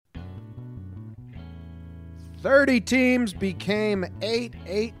30 teams became 8,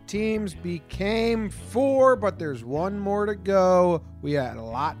 8 teams became 4, but there's one more to go. We had a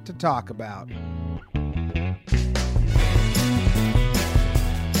lot to talk about.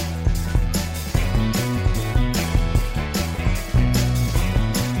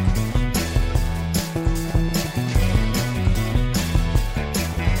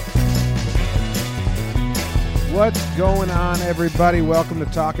 What's going on, everybody? Welcome to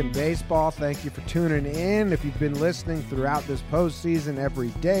Talking Baseball. Thank you for tuning in. If you've been listening throughout this postseason, every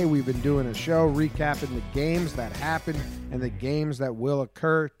day we've been doing a show recapping the games that happened and the games that will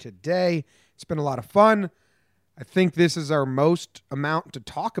occur today. It's been a lot of fun. I think this is our most amount to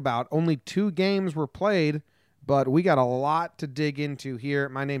talk about. Only 2 games were played, but we got a lot to dig into here.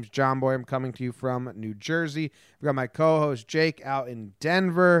 My name's John Boy. I'm coming to you from New Jersey. We've got my co-host Jake out in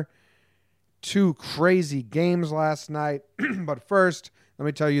Denver. 2 crazy games last night. But first, let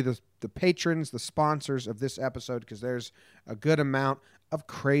me tell you the patrons, the sponsors of this episode, because there's a good amount of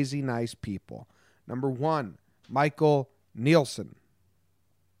crazy nice people. Number 1, Michael Nielsen.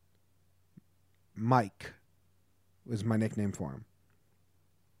 Mike is my nickname for him.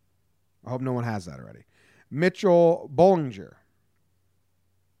 I hope no one has that already. Mitchell Bollinger.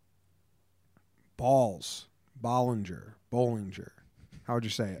 Bollinger. How would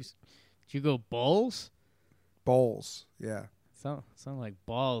you say it? Did you go Bowles? Bowles, yeah. Sound like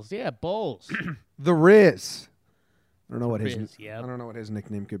balls. Yeah, Bowles. The Riz. I don't know what yep. I don't know what his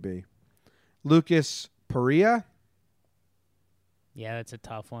nickname could be. Lucas Perea. Yeah, that's a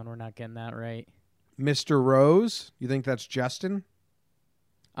tough one. We're not getting that right. Mr. Rose. You think that's Justin?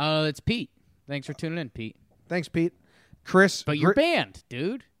 It's Pete. Thanks for tuning in, Pete. Thanks, Pete. Chris. But you're banned,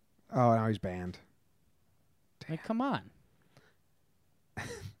 dude. Oh, now he's banned. Like, come on.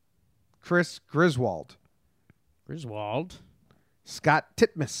 Chris Griswold. Scott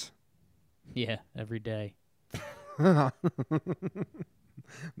Titmus. Yeah, every day.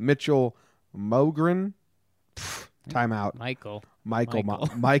 Mitchell Mogren. Timeout. Michael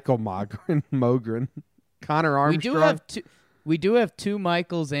Mogren. Connor Armstrong. We do have 2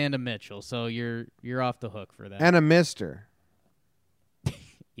 Michaels and a Mitchell, so you're off the hook for that. And a Mister.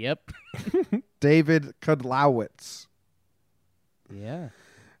 Yep. David Kudlowitz. Yeah.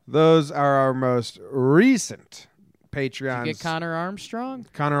 Those are our most recent Patreons. Did you get Connor Armstrong?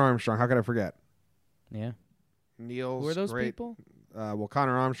 Connor Armstrong. How could I forget? Yeah. Neil's Who are those people? Well,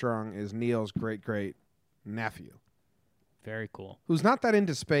 Connor Armstrong is Neil's great nephew. Very cool. Who's not that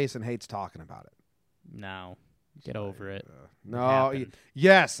into space and hates talking about it. No. Get over it. No.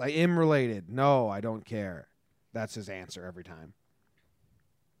 Yes, I am related. No, I don't care. That's his answer every time.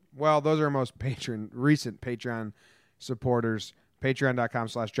 Well, those are our most recent Patreon supporters.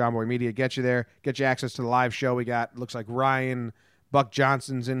 Patreon.com/JohnBoyMedia. Get you there. Get you access to the live show we got. Looks like Ryan Buck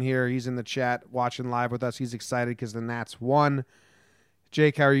Johnson's in here. He's in the chat watching live with us. He's excited because the Nats won.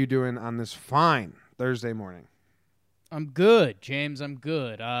 Jake, how are you doing on this fine Thursday morning? I'm good, James. I'm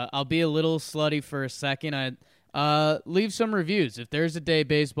good. I'll be a little slutty for a second. Leave some reviews. If there's a day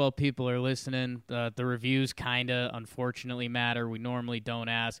baseball people are listening, the reviews kind of unfortunately matter. We normally don't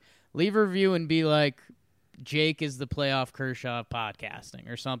ask. Leave a review and be like, Jake is the playoff Kershaw of podcasting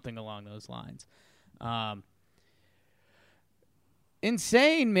or something along those lines.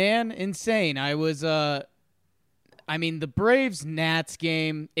 Insane, man. Insane. I was, the Braves-Nats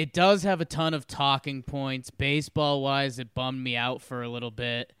game, it does have a ton of talking points. Baseball-wise, it bummed me out for a little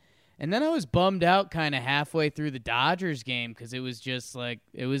bit. And then I was bummed out kind of halfway through the Dodgers game because it was just like,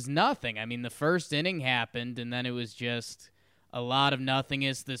 it was nothing. I mean, the first inning happened, and then it was just a lot of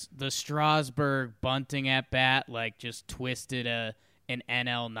nothingness. The Strasburg bunting at bat just twisted an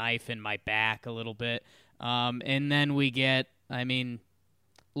NL knife in my back a little bit. And then we get,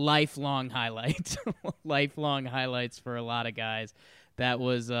 lifelong highlights. Lifelong highlights for a lot of guys. That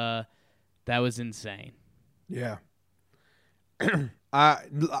was insane. Yeah.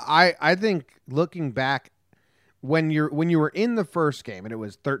 I think looking back, when you were in the first game and it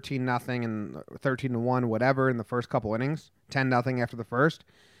was 13-0 and 13-1, whatever in the first couple innings, 10-0 after the first,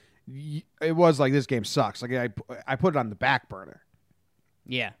 it was like this game sucks. Like I put it on the back burner.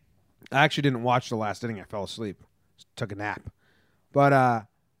 Yeah. I actually didn't watch the last inning. I fell asleep, took a nap. But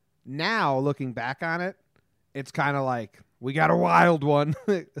now looking back on it, it's kind of like we got a wild one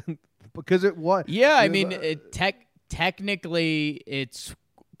because it was. Yeah, technically it's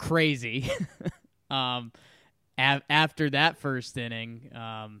crazy. After that first inning,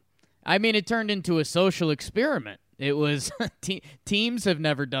 it turned into a social experiment. It was teams have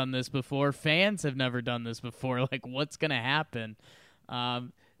never done this before. Fans have never done this before. Like, what's going to happen?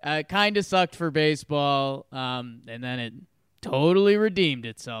 Kind of sucked for baseball, and then it totally redeemed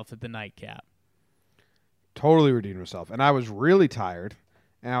itself at the nightcap. Totally redeemed myself. And I was really tired.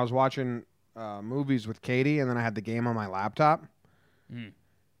 And I was watching movies with Katie, and then I had the game on my laptop.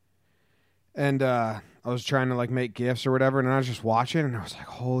 And I was trying to like make GIFs or whatever, and I was just watching, and I was like,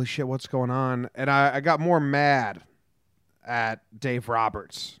 holy shit, what's going on? And I got more mad at Dave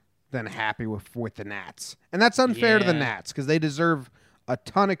Roberts than happy with the Nats. And that's unfair to the Nats because they deserve a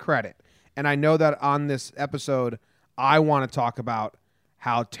ton of credit. And I know that on this episode, I want to talk about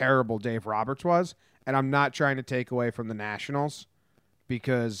how terrible Dave Roberts was, and I'm not trying to take away from the Nationals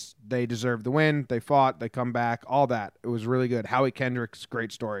because they deserve the win. They fought, they come back, all that. It was really good. Howie Kendrick's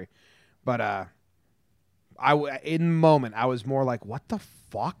great story. But in the moment, I was more like, what the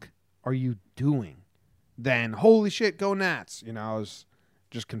fuck are you doing? Than, holy shit, go Nats. You know, I was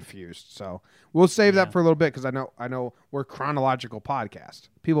just confused. So we'll save that for a little bit because I know we're a chronological podcast.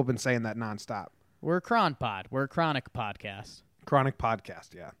 People have been saying that nonstop. We're a Chron Pod. We're a chronic podcast. Chronic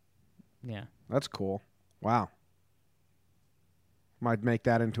podcast, yeah. Yeah. That's cool. Wow. Might make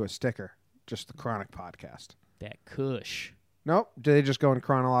that into a sticker. Just the Chronic podcast. That Kush. Nope. They just go in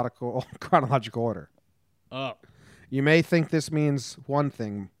chronological order. Oh. You may think this means one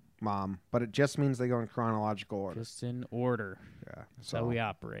thing, Mom, but it just means they go in chronological order. Just in order. Yeah. That's how we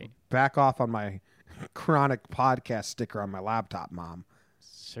operate. Back off on my Chronic podcast sticker on my laptop, Mom.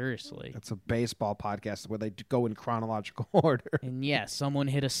 Seriously. That's a baseball podcast where they go in chronological order. And yeah, someone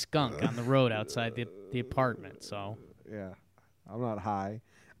hit a skunk on the road outside the apartment, so. Yeah. I'm not high.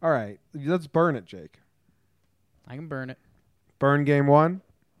 All right. Let's burn it, Jake. I can burn it. Burn game one?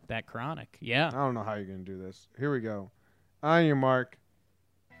 That Chronic, yeah. I don't know how you're going to do this. Here we go. On your mark.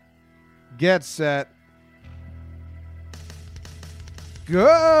 Get set.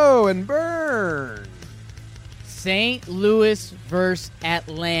 Go and burn. St. Louis versus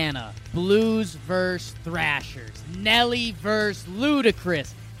Atlanta. Blues versus Thrashers. Nelly versus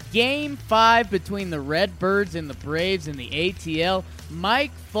Ludacris. Game 5 between the Redbirds and the Braves in the ATL.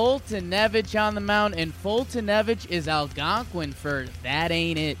 Mike Foltynewicz on the mound, and Foltynewicz is Algonquin for that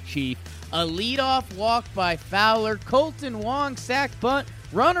ain't it, Chief. A leadoff walk by Fowler. Colton Wong sack bunt.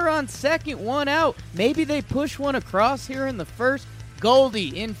 Runner on second, one out. Maybe they push one across here in the first. Goldie,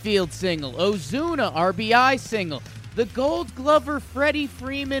 infield single. Ozuna, RBI single. The Gold Glover, Freddie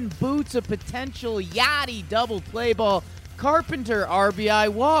Freeman, boots a potential Yachty double play ball. Carpenter, RBI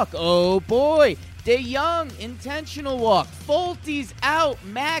walk. Oh, boy. DeYoung, intentional walk. Folty's out.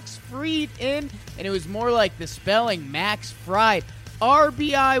 Max Fried in. And it was more like the spelling, Max Fried.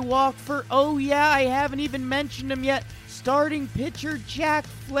 RBI walk for, oh, yeah, I haven't even mentioned him yet. Starting pitcher, Jack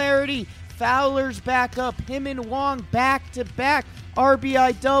Flaherty. Fowler's back up. Him and Wong back to back.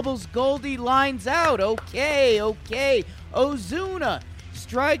 RBI doubles. Goldie lines out. Okay. Ozuna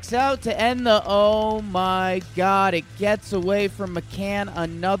strikes out to end the, oh my God, it gets away from McCann.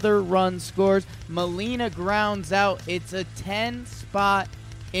 Another run scores. Molina grounds out. It's a 10 spot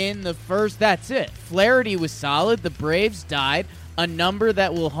in the first. That's it. Flaherty was solid. The Braves died. A number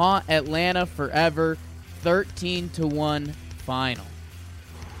that will haunt Atlanta forever. 13-1 final.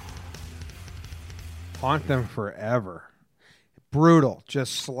 Haunt them forever. Brutal.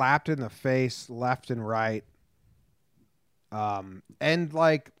 Just slapped in the face, left and right. And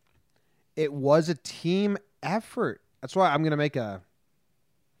like, it was a team effort. That's why I'm going to make a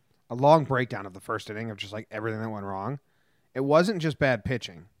long breakdown of the first inning of just like everything that went wrong. It wasn't just bad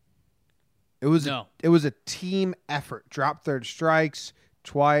pitching. It was a team effort. Drop third strikes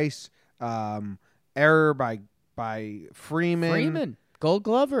twice. Error by Freeman. Gold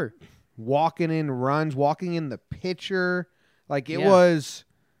Glover. Walking in runs, walking in the pitcher. Like it was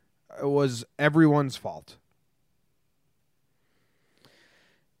everyone's fault.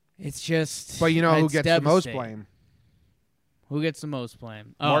 It's just, but you know who gets the most blame? Who gets the most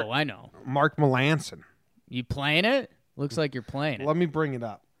blame? I know. Mark Melancon. You playing it? Looks like you're playing it. Let me bring it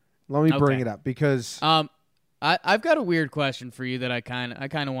up. Bring it up because I've got a weird question for you that I kind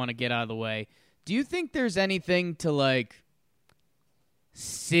of want to get out of the way. Do you think there's anything to like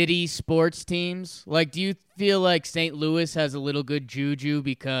city sports teams? Like, do you feel like St. Louis has a little good juju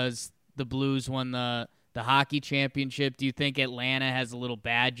because the Blues won the hockey championship? Do you think Atlanta has a little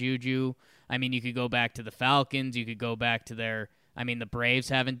bad juju? I mean, you could go back to the Falcons. You could go back to the Braves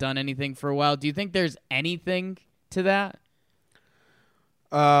haven't done anything for a while. Do you think there's anything to that?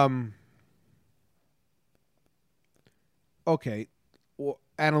 Okay. Well,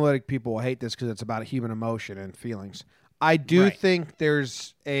 analytic people will hate this because it's about human emotion and feelings. I do think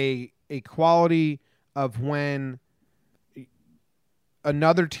there's a quality of when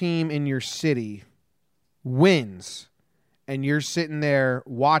another team in your city wins and you're sitting there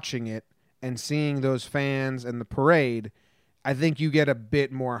watching it and seeing those fans and the parade, I think you get a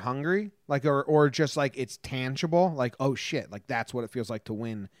bit more hungry, like, or just like it's tangible, like, oh shit, like that's what it feels like to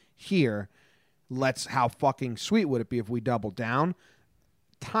win here. How fucking sweet would it be if we double down?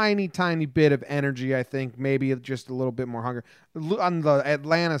 Tiny bit of energy, I think, maybe just a little bit more hunger. On the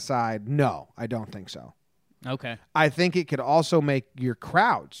Atlanta side, no, I don't think so. Okay. I think it could also make your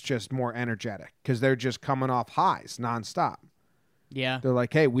crowds just more energetic because they're just coming off highs nonstop. Yeah. They're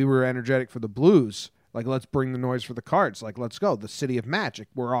like, hey, we were energetic for the Blues. Like, let's bring the noise for the Cards. Like, let's go. The City of Magic.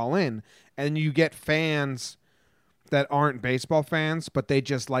 We're all in. And you get fans that aren't baseball fans, but they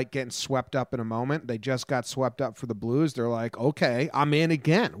just like getting swept up in a moment. They just got swept up for the Blues. They're like, okay, I'm in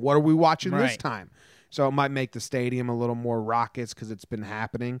again. What are we watching this time? So it might make the stadium a little more raucous because it's been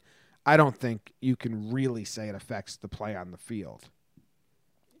happening. I don't think you can really say it affects the play on the field.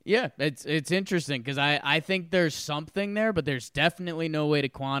 Yeah, it's interesting because I think there's something there, but there's definitely no way to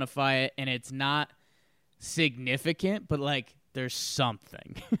quantify it, and it's not significant, but like there's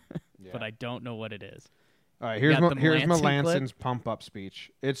something, but I don't know what it is. All right, here's Melanson's pump up speech.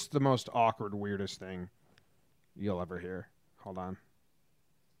 It's the most awkward, weirdest thing you'll ever hear. Hold on,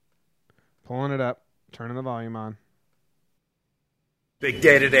 pulling it up, turning the volume on. Big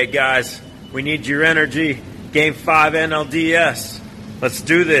day today, guys. We need your energy. Game 5 NLDS. Let's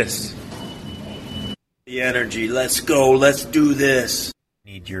do this. The energy. Let's go. Let's do this.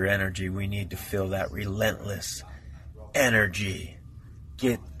 Need your energy. We need to feel that relentless energy.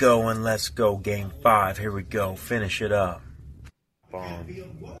 Get going. Let's go. Game 5. Here we go. Finish it up. Boom.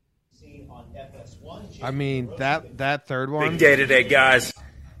 I mean, that third one. Big day today, guys.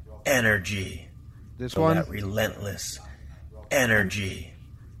 Energy. This feel one. That relentless energy.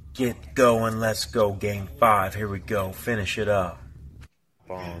 Get going. Let's go. Game 5. Here we go. Finish it up.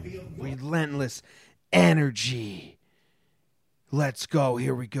 Boom. Relentless energy. Let's go.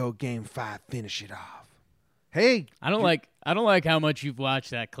 Here we go. Game 5. Finish it off. Hey, I don't like how much you've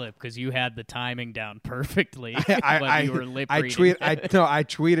watched that clip because you had the timing down perfectly. You were lip reading. I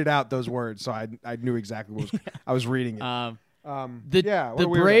tweeted out those words, so I knew exactly what I was reading it. The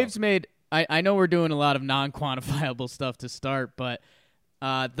Braves made. I know we're doing a lot of non-quantifiable stuff to start, but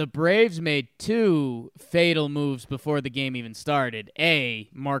the Braves made 2 fatal moves before the game even started. A,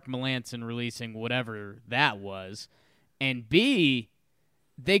 Mark Melancon releasing whatever that was, and B,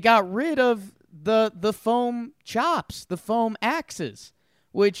 they got rid of the foam chops, the foam axes,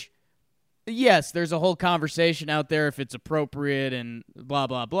 which, yes, there's a whole conversation out there if it's appropriate and blah,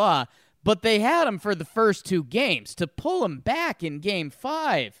 blah, blah, but they had them for the first 2 games. To pull them back in Game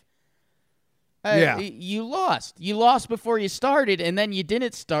 5, you lost. You lost before you started, and then you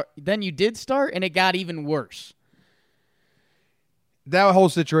didn't start. Then you did start, and it got even worse. That whole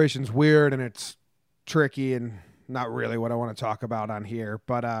situation's weird, and it's tricky, and not really what I want to talk about on here.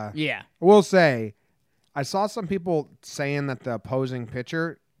 But I will say, I saw some people saying that the opposing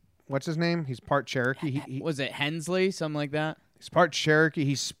pitcher, what's his name? He's part Cherokee. Was it Hensley? Something like that? He's part Cherokee.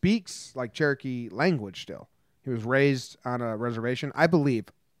 He speaks like Cherokee language still. He was raised on a reservation. I believe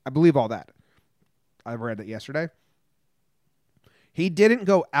all that. I read it yesterday. He didn't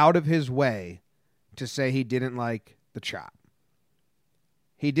go out of his way to say he didn't like the chop.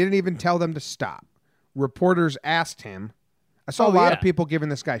 He didn't even tell them to stop. Reporters asked him. I saw a lot of people giving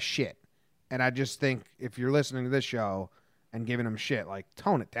this guy shit. And I just think if you're listening to this show and giving him shit, like,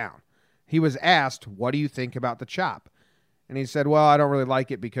 tone it down. He was asked, what do you think about the chop? And he said, well, I don't really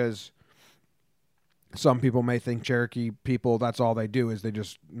like it because some people may think Cherokee people, that's all they do is they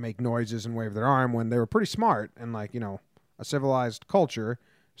just make noises and wave their arm when they were pretty smart and like, a civilized culture.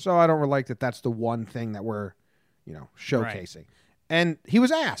 So I don't really like that that's the one thing that we're, showcasing. Right. And he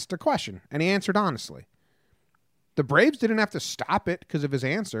was asked a question and he answered honestly. The Braves didn't have to stop it because of his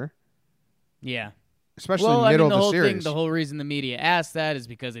answer. Yeah. Especially middle of the series. The whole reason the media asked that is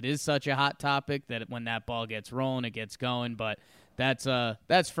because it is such a hot topic that when that ball gets rolling, it gets going. But that's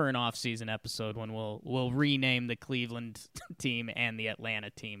for an off-season episode when we'll rename the Cleveland team and the Atlanta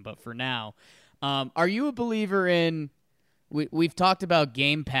team. But for now, are you a believer in? We've talked about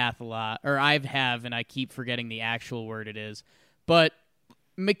game path a lot, or and I keep forgetting the actual word it is. But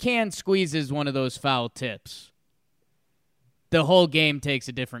McCann squeezes one of those foul tips. The whole game takes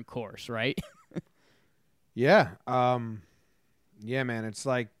a different course, right? Yeah. Yeah, man. It's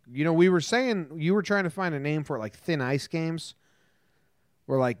like, we were saying, you were trying to find a name for it, like thin ice games,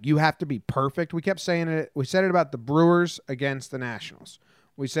 where like you have to be perfect. We kept saying it. We said it about the Brewers against the Nationals.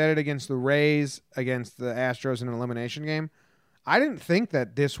 We said it against the Rays, against the Astros in an elimination game. I didn't think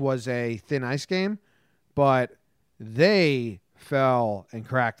that this was a thin ice game, but they fell and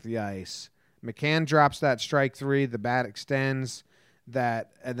cracked the ice. McCann drops that strike 3. The bat extends and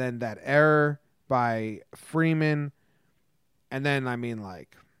then that error by Freeman And then, I mean,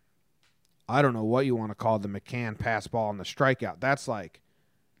 like, I don't know what you want to call the McCann pass ball and the strikeout. That's like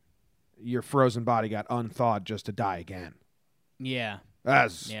your frozen body got unthawed just to die again. Yeah.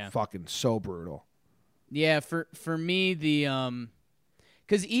 That's fucking so brutal. Yeah, for me, the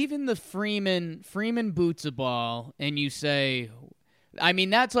because even the Freeman boots a ball, and you say, I mean,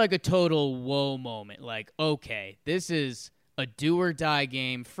 that's like a total whoa moment. Like, okay, this is a do or die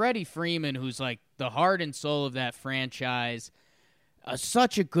game. Freddie Freeman, who's like the heart and soul of that franchise,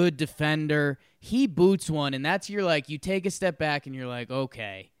 such a good defender. He boots one, and that's you take a step back and you're like,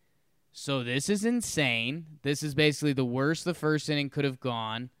 okay, so this is insane. This is basically the worst the first inning could have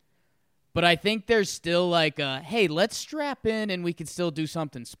gone. But I think there's still like hey, let's strap in and we can still do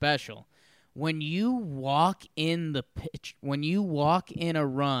something special. When you walk in a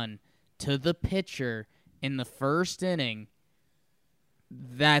run to the pitcher in the first inning,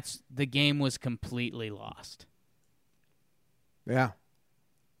 the game was completely lost. Yeah.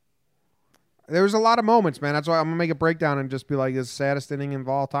 There was a lot of moments, man. That's why I'm going to make a breakdown and just be like, it's the saddest inning of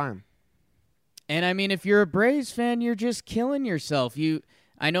all time. And, I mean, if you're a Braves fan, you're just killing yourself.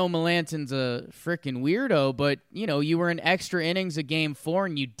 I know Melanton's a freaking weirdo, but, you were in extra innings of Game 4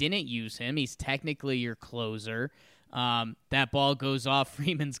 and you didn't use him. He's technically your closer. That ball goes off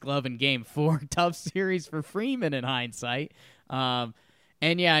Freeman's glove in Game 4. Tough series for Freeman in hindsight. And,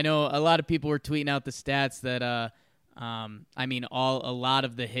 yeah, I know a lot of people were tweeting out the stats that a lot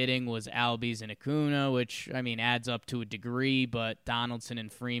of the hitting was Albies and Acuna, which, adds up to a degree, but Donaldson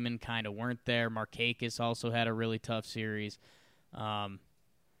and Freeman kind of weren't there. Markakis also had a really tough series.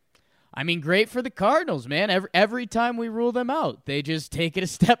 Great for the Cardinals, man. Every time we rule them out, they just take it a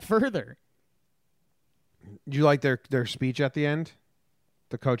step further. Did you like their speech at the end?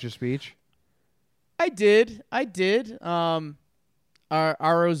 The coach's speech? I did.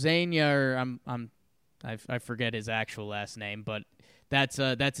 Arozania, I forget his actual last name, but that's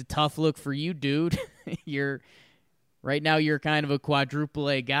a tough look for you, dude. Right now you're kind of a quadruple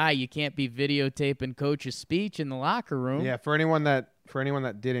A guy. You can't be videotaping coach's speech in the locker room. Yeah, for anyone that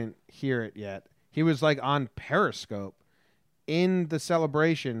didn't hear it yet, he was like on Periscope in the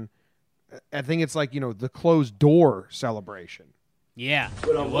celebration. I think it's like, the closed door celebration. Yeah,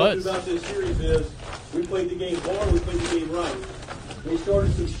 what I'm loving about this series is we played the game hard, we played the game right. We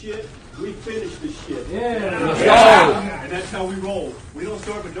started some shit, we finished the shit. Yeah. And that's how we roll. We don't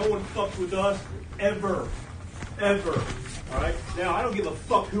start, but no one fucks with us ever. Ever. All right? Now, I don't give a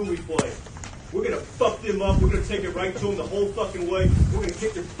fuck who we play. We're going to fuck them up. We're going to take it right to them the whole fucking way. We're going to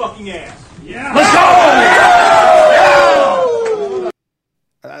kick their fucking ass. Yeah. Let's go!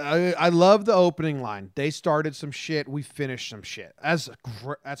 I love the opening line. They started some shit. We finished some shit. That's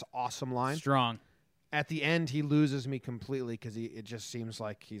awesome line. Strong. At the end, he loses me completely because it just seems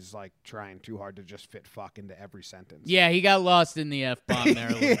like he's like trying too hard to just fit fuck into every sentence. Yeah, he got lost in the F-bomb there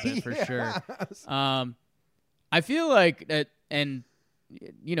a little bit for sure. I feel like that, and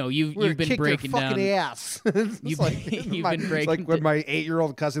you've been breaking down. Ass. You've been breaking. It's like when my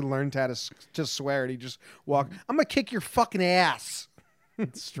 8-year-old cousin learned how to swear, and he just walked. I'm gonna kick your fucking ass.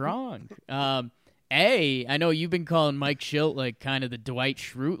 It's strong. I know you've been calling Mike Schilt like kind of the Dwight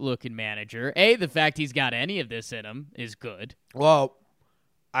Schrute looking manager. The fact he's got any of this in him is good. Well,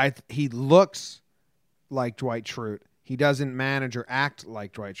 he looks like Dwight Schrute. He doesn't manage or act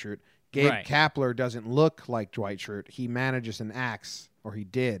like Dwight Schrute. Gabe Kapler doesn't look like Dwight Schrute. He manages and acts, or he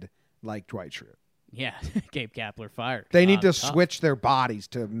did, like Dwight Schrute. Yeah, Gabe Kapler fired. They need to switch their bodies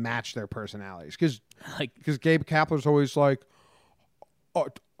to match their personalities. Because Gabe Kapler's always like,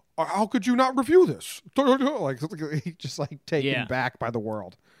 how could you not review this? Like he's just like taken back by the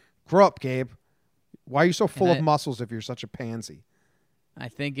world. Grow up, Gabe. Why are you so full of muscles if you're such a pansy? I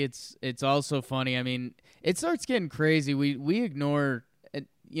think it's also funny. It starts getting crazy. We ignore...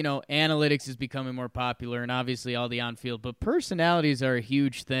 analytics is becoming more popular, and obviously all the on-field, but personalities are a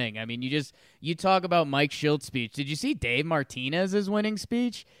huge thing. You talk about Mike Schilt's speech. Did you see Dave Martinez's winning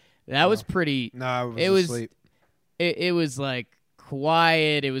speech? That was pretty. No, I was asleep. It was like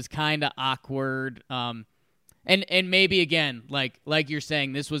quiet. It was kind of awkward. And maybe again, like you're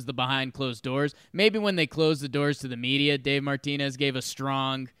saying, this was the behind closed doors. Maybe when they closed the doors to the media, Dave Martinez gave a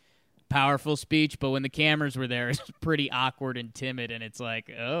strong, powerful speech, but when the cameras were there, it's pretty awkward and timid, and it's like,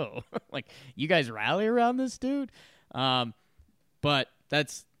 oh, like you guys rally around this dude. But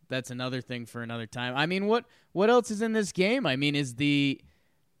that's another thing for another time. What else is in this game?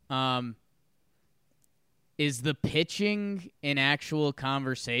 Is the pitching an actual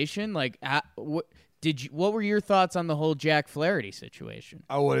conversation? Like, what were your thoughts on the whole Jack Flaherty situation?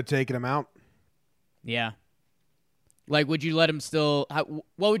 I would have taken him out. Yeah. Like, would you let him still?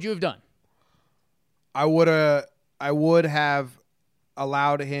 What would you have done? I would have I would have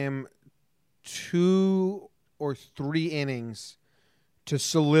allowed him 2 or 3 innings to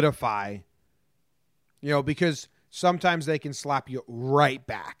solidify, because sometimes they can slap you right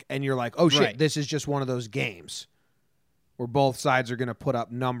back and you're like, oh shit, Right. This is just one of those games where both sides are going to put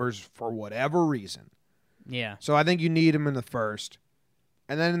up numbers for whatever reason. Yeah. So I think you need him in the first.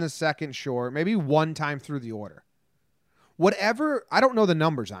 And then in the second, sure, maybe one time through the order. Whatever, I don't know the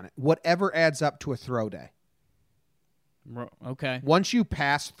numbers on it. Whatever adds up to a throw day. Okay. Once you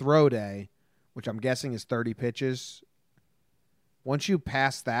pass throw day, which I'm guessing is 30 pitches, once you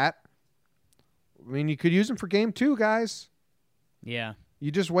pass that, I mean, you could use him for game 2, guys. Yeah.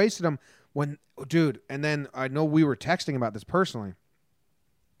 You just wasted him dude, and then I know we were texting about this personally.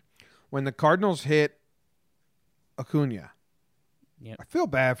 When the Cardinals hit Acuna, Yep. I feel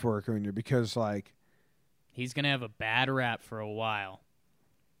bad for Acuna because, like, He's going to have a bad rap for a while.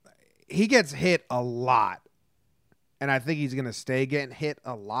 he gets hit a lot, and I think he's going to stay getting hit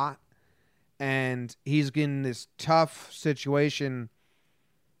a lot. And he's in this tough situation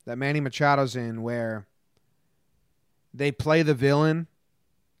that Manny Machado's in where they play the villain,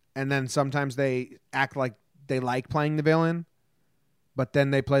 and then sometimes they act like they like playing the villain, but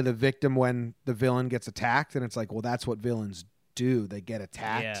then they play the victim when the villain gets attacked, and it's like, well, that's what villains do. They get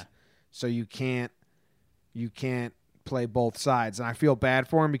attacked. Yeah. So you can't play both sides. And I feel bad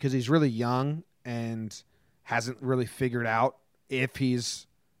for him because he's really young and hasn't really figured out if he's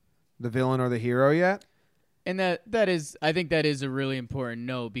the villain or the hero yet. And that is, I think that is a really important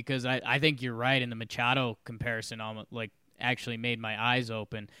note because I think you're right in the Machado comparison. Almost like actually made my eyes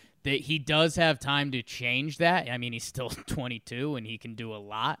open. That he does have time to change that. I mean, he's still 22 and he can do a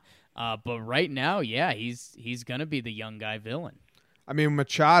lot. But right now, yeah, he's gonna be the young guy villain. I mean,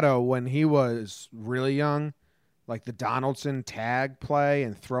 Machado, when he was really young, like the Donaldson tag play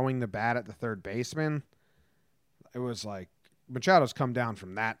and throwing the bat at the third baseman, it was like Machado's come down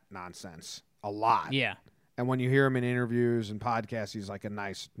from that nonsense a lot. Yeah. And when you hear him in interviews and podcasts, he's like a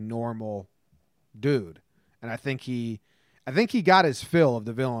nice, normal dude. And I think he got his fill of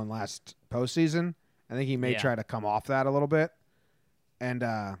the villain last postseason. I think he may try to come off that a little bit. And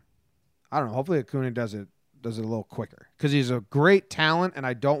I don't know. Hopefully Acuna does it a little quicker because he's a great talent, and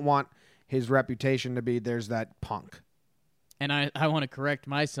I don't want his reputation to be there's that punk. And I want to correct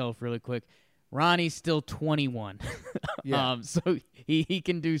myself really quick. Ronnie's still 21. Yeah. So he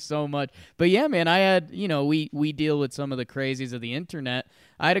can do so much. But yeah, man, I had, we deal with some of the crazies of the internet.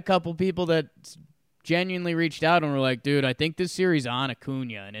 I had a couple people that genuinely reached out and were like, dude, I think this series on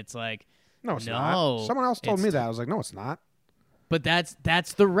Acuna. And it's like, No, it's not. Someone else told me that. I was like, no, it's not. But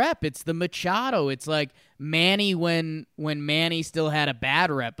that's the rep. It's the Machado. It's like Manny when Manny still had a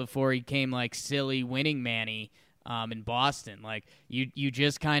bad rep before he came like silly winning Manny in Boston. Like you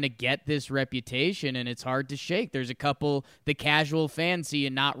just kind of get this reputation and it's hard to shake. There's a couple the casual fans see you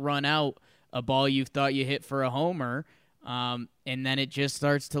not run out a ball you thought you hit for a homer, and then it just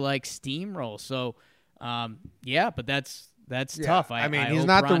starts to like steamroll. So but that's tough. I mean, I he's hope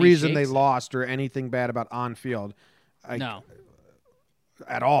not the Ronnie reason they shakes it. lost or anything bad about on field. No.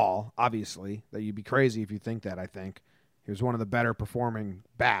 At all, obviously, that you'd be crazy if you think that. I think he was one of the better performing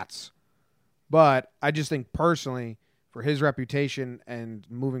bats. But I just think personally, for his reputation and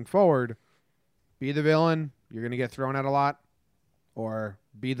moving forward, be the villain, you're going to get thrown at a lot, or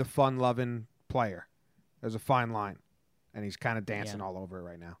be the fun-loving player. There's a fine line, and he's kind of dancing all over it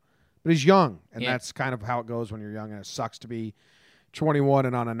right now. But he's young, and that's kind of how it goes when you're young, and it sucks to be 21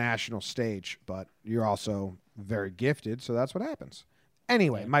 and on a national stage, but you're also very gifted, so that's what happens.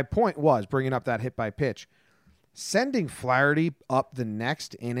 Anyway, my point was, bringing up that hit by pitch, sending Flaherty up the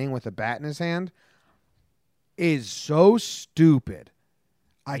next inning with a bat in his hand is so stupid.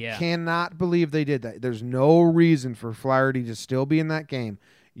 I cannot believe they did that. There's no reason for Flaherty to still be in that game.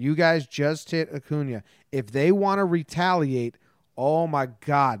 You guys just hit Acuna. If they want to retaliate, oh my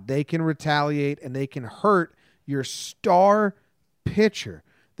God, they can retaliate and they can hurt your star pitcher.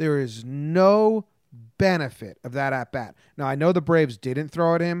 There is no benefit of that at bat. Now, I know the Braves didn't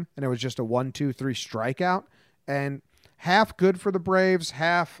throw at him, and it was just a 1-2-3 strikeout, and half good for the Braves,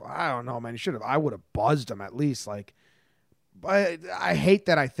 half I don't know, man. I would have buzzed him at least. Like, I hate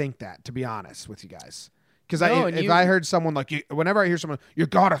that I think that, to be honest with you guys, because I heard someone like whenever I hear someone you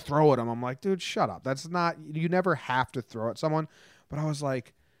gotta throw at him, I'm like, dude, shut up. That's not you never have to throw at someone. But I was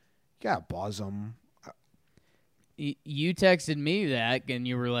like, yeah, buzz him. You texted me that, and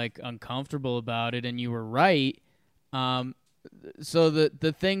you were like uncomfortable about it, and you were right. So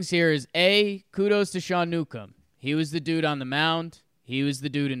the things here is kudos to Sean Newcomb. He was the dude on the mound. He was the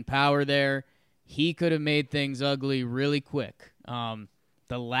dude in power there. He could have made things ugly really quick.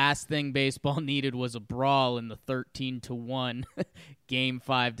 the last thing baseball needed was a brawl in the 13-1 Game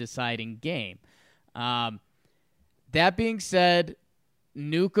 5 deciding game. That being said,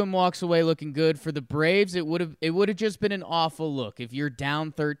 Newcomb walks away looking good. For the Braves, it would have just been an awful look. If you're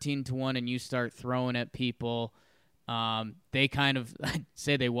down 13-1 and you start throwing at people, they kind of I'd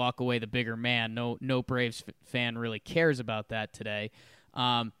say they walk away the bigger man. No Braves fan really cares about that today.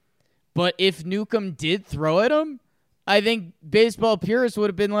 But if Newcomb did throw at him, I think baseball purists would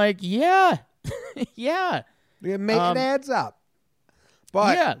have been like, yeah, yeah. It adds up.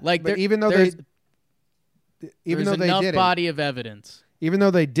 But yeah, like but even though there's they enough didn't, body of evidence. even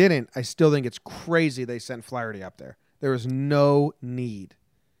though they didn't, I still think it's crazy they sent Flaherty up there. There was no need.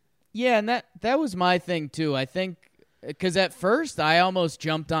 Yeah, and that was my thing too. I think because at first I almost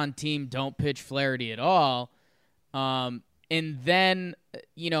jumped on team don't pitch Flaherty at all, and then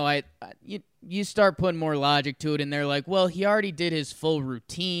you start putting more logic to it, and they're like, well, he already did his full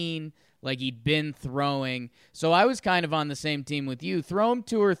routine, like he'd been throwing. So I was kind of on the same team with you. Throw him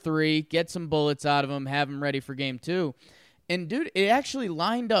 2 or 3, get some bullets out of him, have him ready for game 2. And, dude, it actually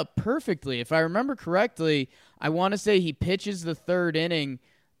lined up perfectly. If I remember correctly, I want to say he pitches the 3rd inning,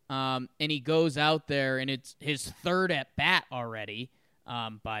 and he goes out there, and it's his 3rd at-bat already,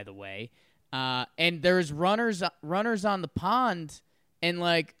 by the way. And there's runners on the pond, and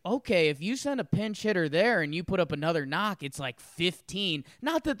like, okay, if you send a pinch hitter there and you put up another knock, it's like 15.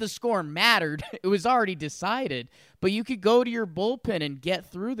 Not that the score mattered. It was already decided. But you could go to your bullpen and get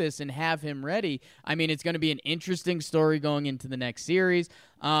through this and have him ready. I mean, it's going to be an interesting story going into the next series.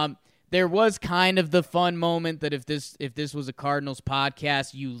 There was kind of the fun moment that if this was a Cardinals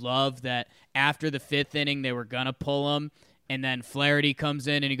podcast, you love that after the 5th inning they were going to pull him, and then Flaherty comes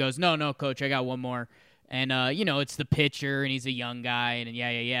in and he goes, no, coach, I got one more. And, it's the pitcher, and he's a young guy, and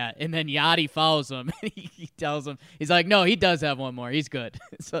yeah. And then Yachty follows him, and he tells him, he's like, no, he does have one more. He's good.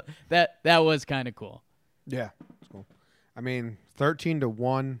 So that was kind of cool. Yeah, it's cool. I mean,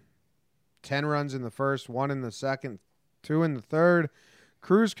 13-1, 10 runs in the first, 1 in the second, 2 in the third.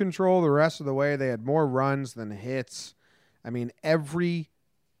 Cruise control the rest of the way. They had more runs than hits. I mean, every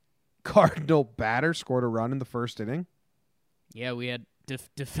Cardinal batter scored a run in the first inning. Yeah, we had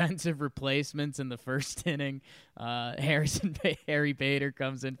defensive replacements in the first inning. Harry Bader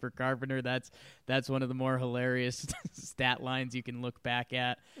comes in for Carpenter. That's one of the more hilarious stat lines you can look back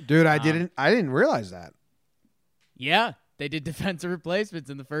at. Dude, I didn't realize that. Yeah, they did defensive replacements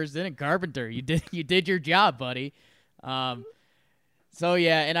in the first inning. Carpenter, you did your job, buddy. So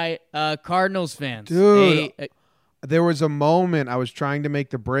yeah, and Cardinals fans, dude, there was a moment I was trying to make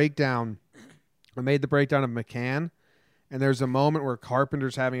the breakdown. I made the breakdown of McCann. And there's a moment where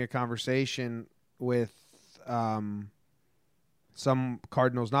Carpenter's having a conversation with some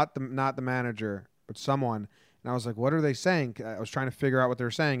Cardinals, not the manager, but someone. And I was like, what are they saying? I was trying to figure out what they were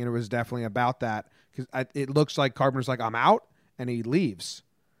saying, and it was definitely about that. Because it looks like Carpenter's like, I'm out, and he leaves.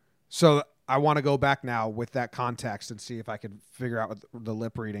 So I want to go back now with that context and see if I could figure out what the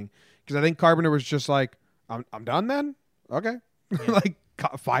lip reading. Because I think Carpenter was just like, I'm done then? Okay. Yeah. Like,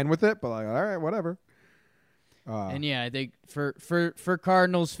 fine with it, but like, all right, whatever. And yeah, I think for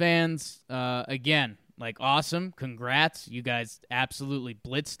Cardinals fans, again, like awesome, congrats, you guys absolutely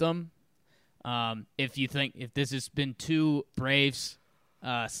blitzed them. If this has been too Braves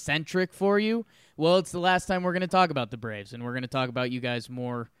centric for you, well, it's the last time we're going to talk about the Braves, and we're going to talk about you guys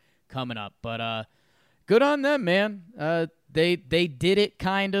more coming up. But good on them, man. They did it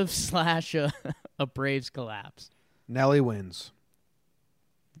kind of / a Braves collapse. Nelly wins.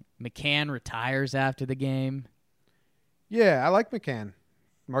 McCann retires after the game. Yeah, I like McCann.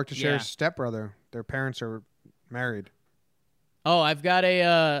 Mark Teixeira's stepbrother. Their parents are married. Oh, I've got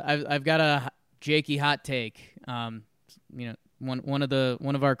a Jakey hot take. One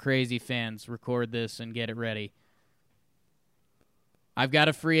of our crazy fans record this and get it ready. I've got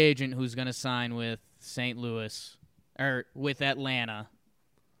a free agent who's going to sign with St. Louis or with Atlanta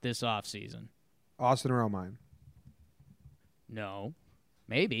this offseason. Austin Romine. No.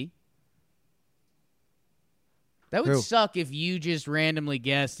 Maybe. That would suck if you just randomly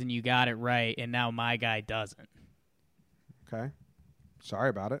guessed and you got it right, and now my guy doesn't. Okay. Sorry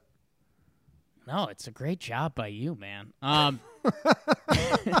about it. No, it's a great job by you, man. I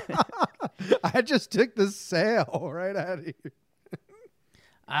just took the sale right out of you. Oh,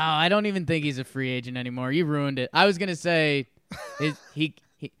 I don't even think he's a free agent anymore. You ruined it. I was going to say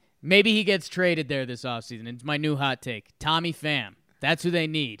maybe he gets traded there this offseason. It's my new hot take. Tommy Pham. That's who they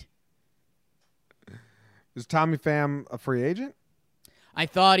need. Is Tommy Pham a free agent? I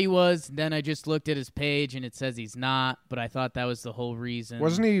thought he was. Then I just looked at his page, and it says he's not, but I thought that was the whole reason.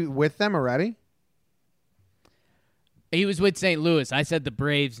 Wasn't he with them already? He was with St. Louis. I said the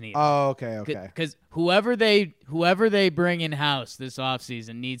Braves need him. Oh, okay. Because whoever they bring in house this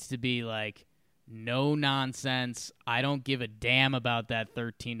offseason needs to be like no nonsense. I don't give a damn about that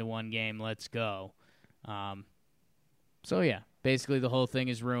 13-1 game. Let's go. So yeah, basically the whole thing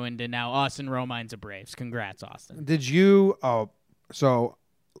is ruined, and now Austin Romine's a Braves. Congrats, Austin. Did you? Oh, so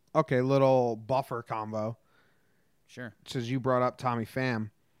okay, little buffer combo. Sure. Since you brought up Tommy Pham,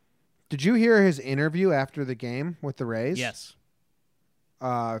 did you hear his interview after the game with the Rays? Yes.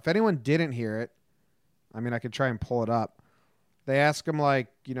 If anyone didn't hear it, I mean, I could try and pull it up. They ask him, like,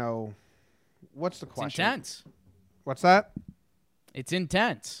 what's the question? It's intense. What's that? It's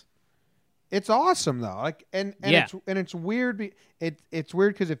intense. It's awesome though. Like, and Yeah. it's weird. It's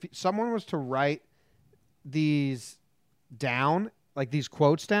weird because if someone was to write these down, like these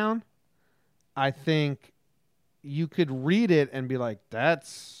quotes down, I think you could read it and be like,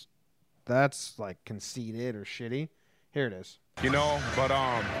 that's like conceited or shitty. Here it is. I'm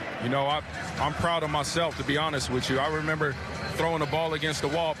proud of myself, to be honest with you. I remember throwing the ball against the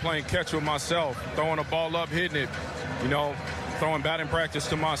wall, playing catch with myself, throwing the ball up, hitting it, throwing batting practice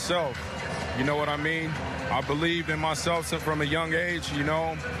to myself. You know what I mean? I believed in myself from a young age,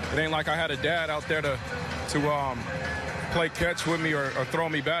 It ain't like I had a dad out there to play catch with me or throw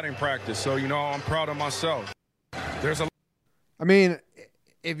me batting practice. So, I'm proud of myself. I mean,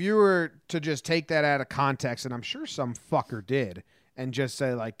 if you were to just take that out of context, and I'm sure some fucker did, and just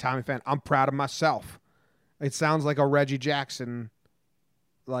say, like, Tommy Pham, I'm proud of myself. It sounds like a Reggie Jackson,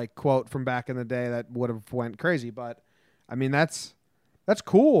 like, quote from back in the day that would have went crazy. But, I mean, that's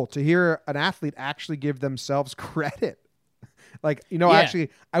cool to hear an athlete actually give themselves credit. Like,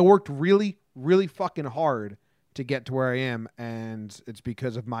 Actually, I worked really, really fucking hard to get to where I am, and it's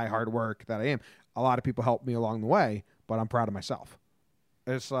because of my hard work that I am. A lot of people helped me along the way, but I'm proud of myself.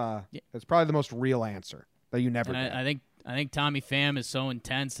 It's probably the most real answer that you never get. I think Tommy Pham is so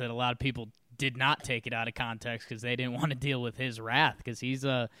intense that a lot of people did not take it out of context because they didn't want to deal with his wrath because he's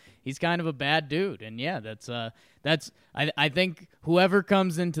kind of a bad dude. And yeah, I think whoever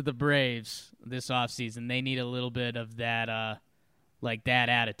comes into the Braves this offseason, they need a little bit of that that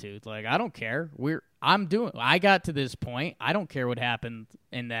attitude. Like, I don't care. I got to this point. I don't care what happened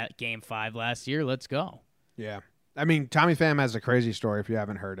in that Game 5 last year. Let's go. Yeah. I mean, Tommy Pham has a crazy story if you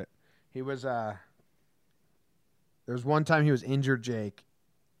haven't heard it. He was there was one time he was injured, Jake.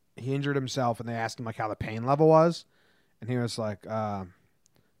 He injured himself, and they asked him, like, how the pain level was. And he was like, no,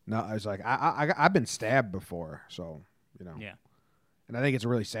 I was like, I've been stabbed before, so, Yeah. And I think it's a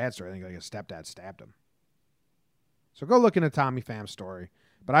really sad story. I think, like, his stepdad stabbed him. So go look into Tommy Pham's story.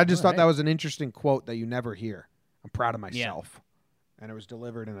 But I just thought that was an interesting quote that you never hear. I'm proud of myself. Yeah. And it was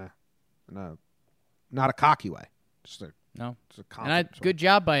delivered in a not a cocky way. Just a confident way. Good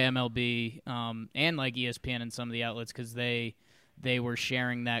job by MLB and like ESPN and some of the outlets because they were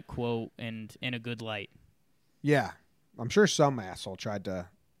sharing that quote and in a good light. Yeah. I'm sure some asshole tried to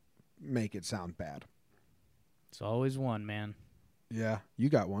make it sound bad. It's always one, man. Yeah. You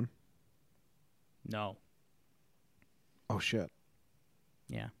got one. No. Oh, shit.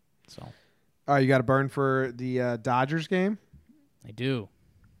 Yeah. So. All right, you got a burn for the Dodgers game? I do.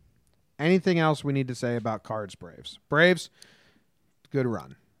 Anything else we need to say about Cards Braves? Braves, good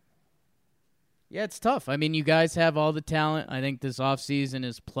run. Yeah, it's tough. I mean, you guys have all the talent. I think this offseason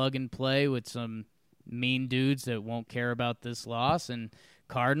is plug and play with some mean dudes that won't care about this loss. And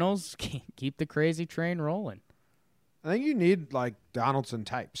Cardinals, keep the crazy train rolling. I think you need, like, Donaldson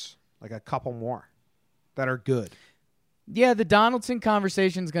types, like a couple more that are good. Yeah, the Donaldson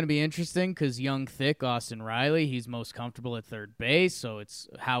conversation is going to be interesting because young, thick Austin Riley, he's most comfortable at third base, so it's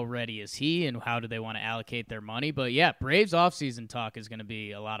how ready is he and how do they want to allocate their money. But, yeah, Braves offseason talk is going to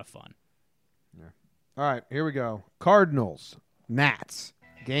be a lot of fun. Yeah. All right, here we go. Cardinals, Nats,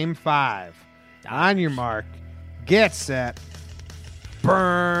 Game 5. On your mark, get set,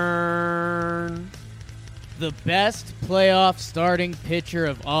 burn. The best playoff starting pitcher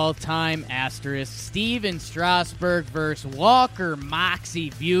of all time, asterisk, Steven Strasburg versus Walker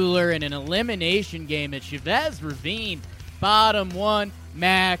Moxie Buehler in an elimination game at Chavez Ravine. Bottom one,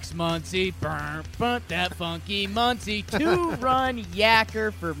 Max Muncy. Burn, that funky Muncy. 2-run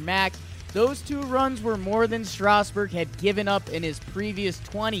yacker for Max. Those 2 runs were more than Strasburg had given up in his previous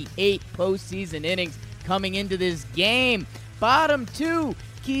 28 postseason innings coming into this game. Bottom 2,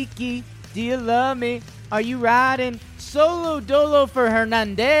 Kiki, do you love me? Are you riding? Solo dolo for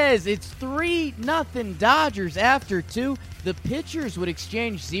Hernandez. It's 3-0 Dodgers after 2. The pitchers would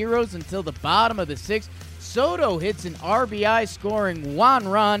exchange zeros until the bottom of the 6th. Soto hits an RBI scoring 1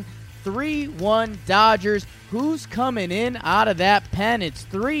 run. 3-1 Dodgers. Who's coming in out of that pen? It's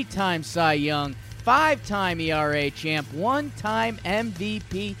 3-time Cy Young, 5-time ERA champ, 1-time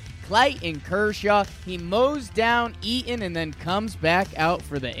MVP, Clayton Kershaw. He mows down Eaton and then comes back out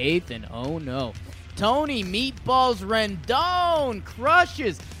for the 8th, and oh no. Tony Meatballs Rendon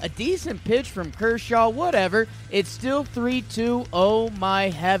crushes a decent pitch from Kershaw, whatever. It's still 3-2. Oh my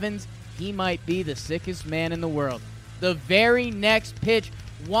heavens, he might be the sickest man in the world. The very next pitch,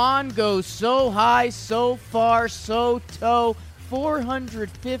 Juan goes so high, so far, so toe,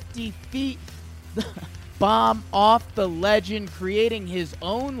 450 feet. Bomb off the legend, creating his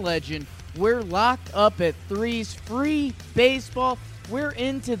own legend. We're locked up at 3s. Free baseball. We're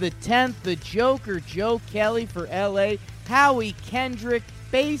into the 10th. The Joker, Joe Kelly for LA. Howie Kendrick,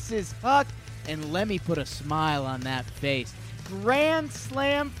 bases hucked. And let me put a smile on that face. Grand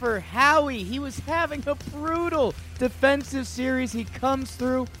slam for Howie. He was having a brutal defensive series. He comes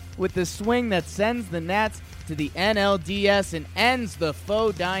through with the swing that sends the Nats to the NLDS and ends the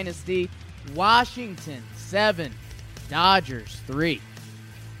faux dynasty. Washington 7, Dodgers 3.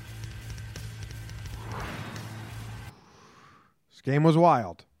 This game was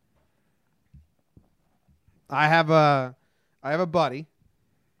wild. I have a buddy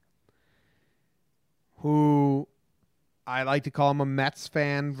who I like to call him a Mets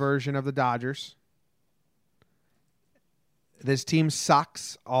fan version of the Dodgers. This team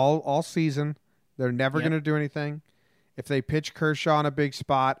sucks all season. They're never going to do anything. If they pitch Kershaw in a big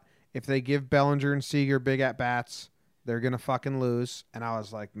spot, if they give Bellinger and Seager big at-bats, they're going to fucking lose. And I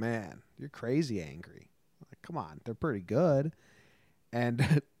was like, man, you're crazy angry. Like, come on, they're pretty good.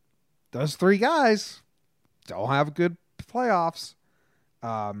 And those 3 guys don't have good playoffs.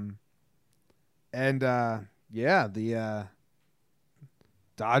 The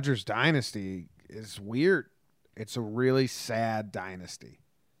Dodgers dynasty is weird. It's a really sad dynasty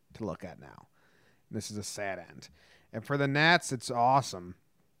to look at now. This is a sad end. And for the Nats, it's awesome.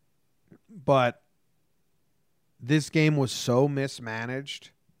 But this game was so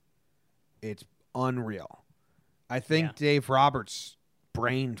mismanaged, it's unreal. I think Dave Roberts'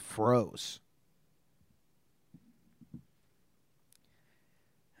 brain froze.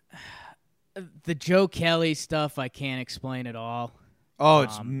 The Joe Kelly stuff I can't explain at all. Oh,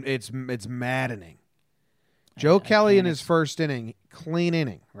 it's maddening. Joe Kelly in his first inning, clean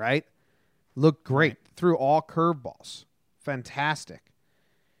inning, right? Looked great. Threw all curveballs. Fantastic.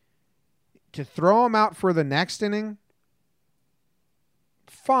 To throw him out for the next inning,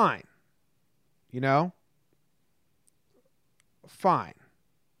 fine. You know? Fine.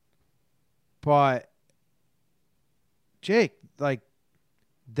 But, Jake, like,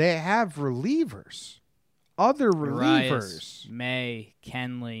 they have relievers. Other relievers. Urias, May,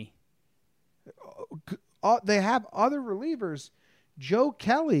 Kenley. They have other relievers. Joe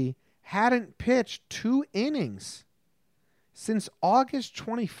Kelly hadn't pitched 2 innings since August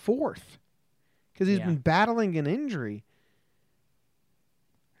 24th because he's been battling an injury.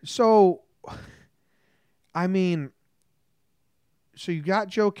 So, I mean, so you got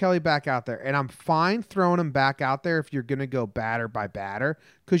Joe Kelly back out there, and I'm fine throwing him back out there if you're going to go batter by batter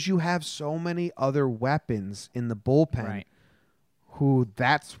because you have so many other weapons in the bullpen who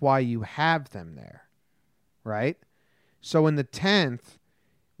that's why you have them there, right? So in the 10th,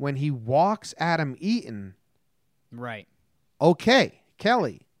 when he walks Adam Eaton, right? Okay,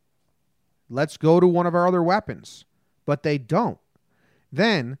 Kelly, let's go to one of our other weapons. But they don't.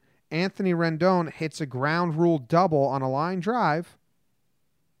 Then Anthony Rendon hits a ground rule double on a line drive.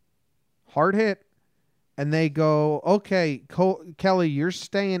 Hard hit. And they go, okay, Kelly, you're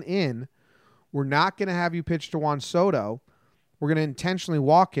staying in. We're not going to have you pitch to Juan Soto. We're going to intentionally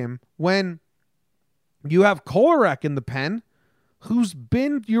walk him when you have Kolarek in the pen, who's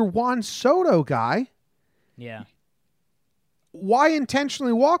been your Juan Soto guy. Yeah. Why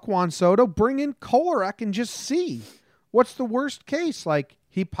intentionally walk Juan Soto? Bring in Kolarek and just see. What's the worst case? Like,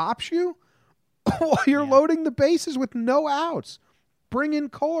 he pops you while you're loading the bases with no outs. Bring in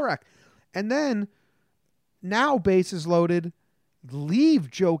Kolarek. And then, now bases loaded,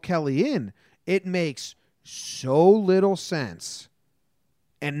 leave Joe Kelly in. It makes so little sense.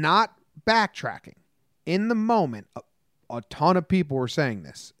 And not backtracking. In the moment, a ton of people were saying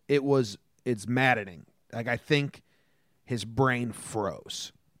this. It's maddening. Like, I think his brain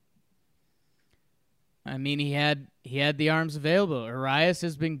froze. I mean, he had the arms available. Urias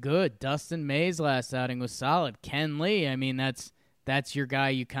has been good. Dustin May's last outing was solid. Ken Lee, I mean, that's your guy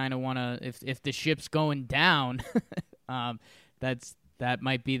you kind of want to, if the ship's going down, that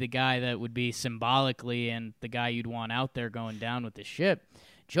might be the guy that would be symbolically and the guy you'd want out there going down with the ship.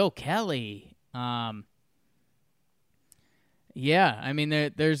 Joe Kelly, yeah, I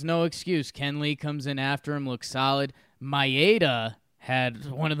mean, there's no excuse. Ken Lee comes in after him, looks solid. Maeda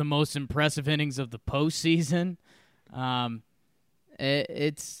had one of the most impressive innings of the postseason.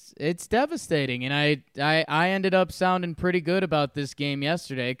 It's devastating, and I ended up sounding pretty good about this game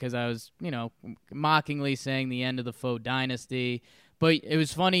yesterday because I was, mockingly saying the end of the faux dynasty. But it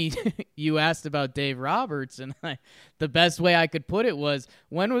was funny you asked about Dave Roberts, and the best way I could put it was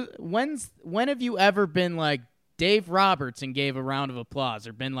when have you ever been like Dave Roberts and gave a round of applause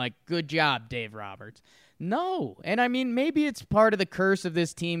or been like, good job, Dave Roberts? No. And I mean, maybe it's part of the curse of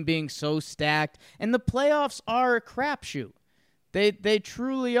this team being so stacked, and the playoffs are a crapshoot. They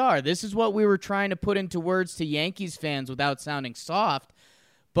truly are. This is what we were trying to put into words to Yankees fans without sounding soft.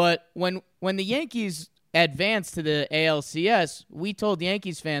 But when the Yankees advanced to the ALCS, we told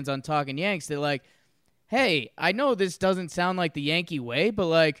Yankees fans on Talking Yanks that, like, hey, I know this doesn't sound like the Yankee way, but,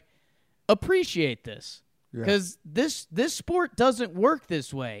 like, appreciate this. Because this sport doesn't work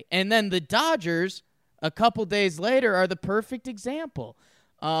this way. And then the Dodgers, a couple days later, are the perfect example.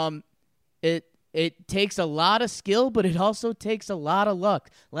 It takes a lot of skill, but it also takes a lot of luck.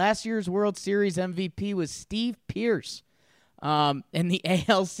 Last year's World Series MVP was Steve Pearce. And the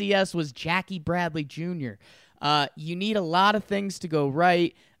ALCS was Jackie Bradley Jr. You need a lot of things to go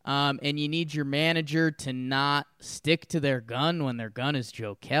right, and you need your manager to not stick to their gun when their gun is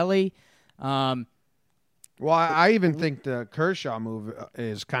Joe Kelly. Well, I even think the Kershaw move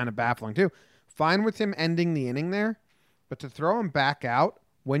is kind of baffling, too. Fine with him ending the inning there, but to throw him back out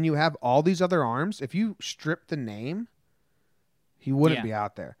when you have all these other arms, if you strip the name, he wouldn't be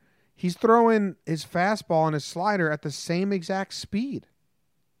out there. He's throwing his fastball and his slider at the same exact speed.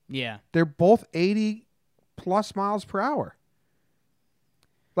 Yeah. They're both 80-plus miles per hour.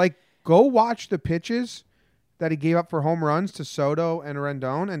 Like, go watch the pitches that he gave up for home runs to Soto and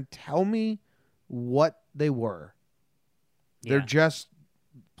Rendon and tell me what they were. They're just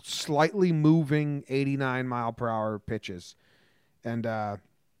slightly moving 89-mile-per-hour pitches. And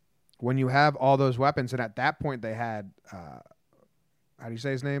when you have all those weapons, and at that point they had, how do you say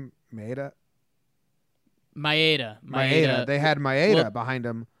his name? Maeda. They had Maeda behind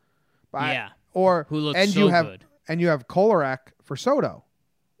him. Or who looks and so you have good. And you have Kolarek for Soto.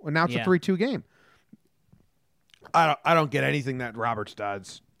 Well, now it's a 3-2 game. I don't get anything that Roberts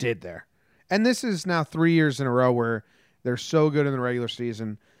did there. And this is now 3 years in a row where they're so good in the regular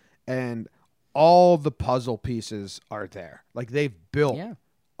season, and all the puzzle pieces are there. Like, they've built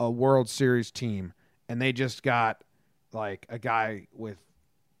a World Series team, and they just got like a guy with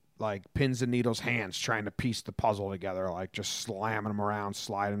like pins and needles hands trying to piece the puzzle together, like just slamming them around,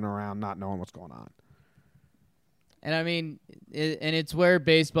 sliding around, not knowing what's going on. And I mean, and it's where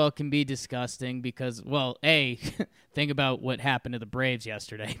baseball can be disgusting because, well, think about what happened to the Braves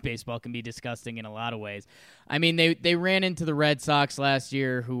yesterday. Baseball can be disgusting in a lot of ways. I mean, they ran into the Red Sox last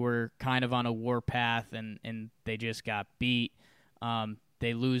year, who were kind of on a war path, and they just got beat.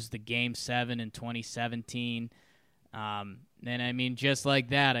 They lose the Game 7 in 2017. And I mean, just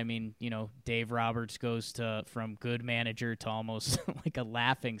like that, I mean, Dave Roberts goes from good manager to almost like a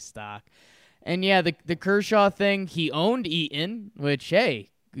laughing stock. And yeah, the Kershaw thing, he owned Eaton, which, hey,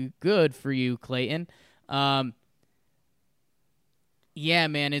 good for you, Clayton. Yeah,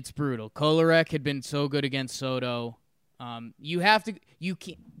 man, it's brutal. Kolarek had been so good against Soto.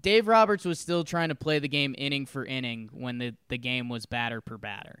 Dave Roberts was still trying to play the game inning for inning when the game was batter per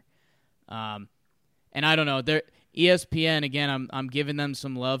batter. And I don't know, ESPN, again, I'm giving them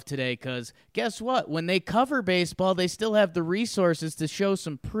some love today because guess what? When they cover baseball, they still have the resources to show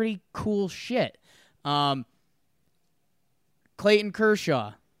some pretty cool shit. Clayton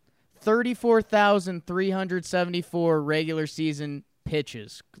Kershaw, 34,374 regular season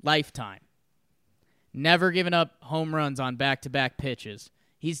pitches, lifetime. Never given up home runs on back-to-back pitches.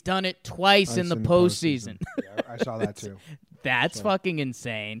 He's done it twice in the postseason. Yeah, I saw that too. That's fucking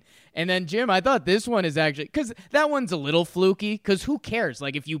insane. And then, Jim, I thought this one is actually, because that one's a little fluky, because who cares?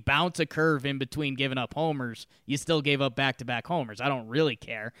 Like, if you bounce a curve in between giving up homers, you still gave up back-to-back homers. I don't really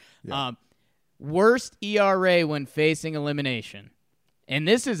care. Yeah. Worst ERA when facing elimination. And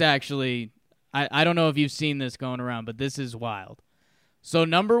this is actually, I don't know if you've seen this going around, but this is wild. So,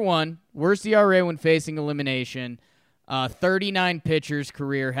 number one, worst ERA when facing elimination, 39 pitchers'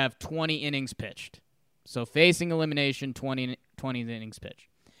 career have 20 innings pitched. So facing elimination, 20 innings pitched.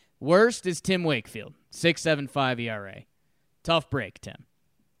 Worst is Tim Wakefield, 6.75 ERA. Tough break, Tim.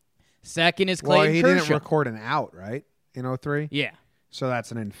 Second is Clayton Kershaw. Well, he didn't record an out, right, in 2003? Yeah. So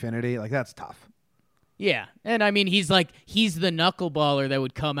that's an infinity. Like, that's tough. Yeah, and I mean, he's the knuckleballer that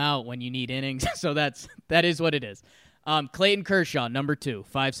would come out when you need innings, so that is what it is. Clayton Kershaw, number 2,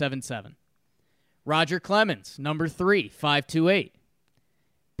 5.77. Roger Clemens, number 3, 5.28.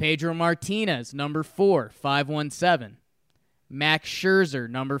 Pedro Martinez, number 4, 5.17. Max Scherzer,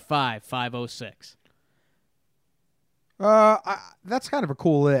 number 506. That's kind of a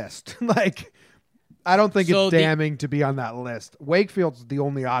cool list. Like, I don't think So it's damning to be on that list. Wakefield's the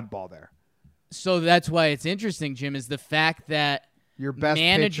only oddball there. So that's why it's interesting, Jim, is the fact that Your best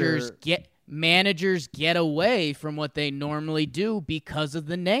managers pitcher, get away from what they normally do because of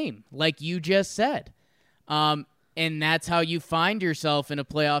the name, like you just said. And that's how you find yourself in a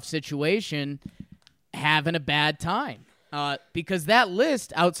playoff situation having a bad time. Because that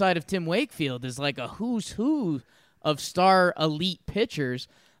list outside of Tim Wakefield is like a who's who of star elite pitchers.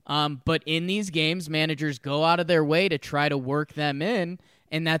 But in these games, managers go out of their way to try to work them in,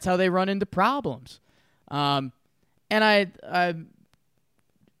 and that's how they run into problems. And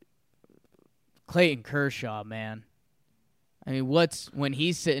Clayton Kershaw, man. I mean, when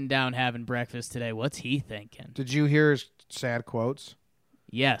he's sitting down having breakfast today, what's he thinking? did you hear his sad quotes?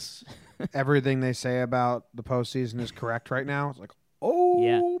 Yes. Everything they say about the postseason is correct right now. It's like,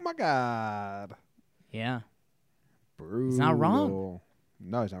 oh my God. Yeah. Brutal. He's not wrong.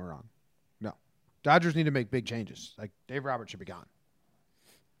 No, he's not wrong. No. Dodgers need to make big changes. Like, Dave Roberts should be gone.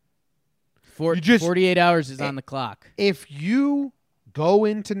 48 hours is on the clock. If you go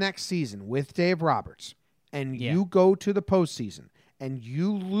into next season with Dave Roberts and you go to the postseason and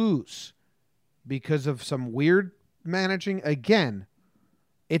you lose because of some weird managing, again,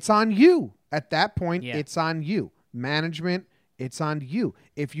 it's on you. At that point, it's on you. Management, it's on you.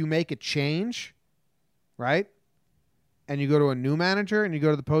 If you make a change, right, and you go to a new manager and you go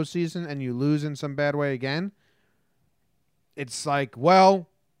to the postseason and you lose in some bad way again, it's like, well,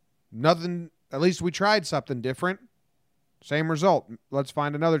 nothing, at least we tried something different. Same result. Let's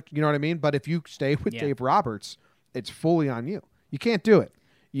find another, you know what I mean? But if you stay with Dave Roberts, it's fully on you. You can't do it.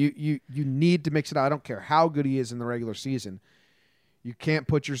 You need to mix it out. I don't care how good he is in the regular season. You can't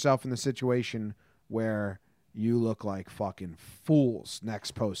put yourself in the situation where you look like fucking fools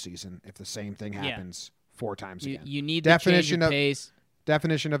next postseason if the same thing happens 4 times again. You need the change of pace.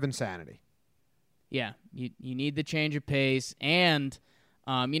 Definition of insanity. Yeah, you need the change of pace. And,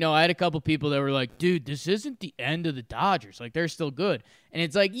 I had a couple people that were like, dude, this isn't the end of the Dodgers. Like, they're still good. And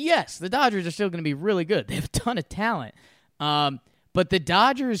it's like, yes, the Dodgers are still going to be really good. They have a ton of talent. But the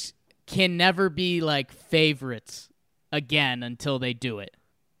Dodgers can never be, like, favorites again until they do it.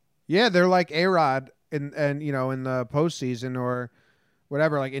 Yeah, they're like A-Rod in the postseason or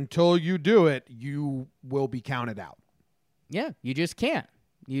whatever. Like, until you do it, you will be counted out. Yeah, you just can't.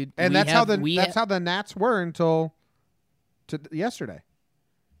 That's how the Nats were until yesterday.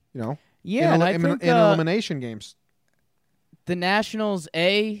 In elimination games. The Nationals,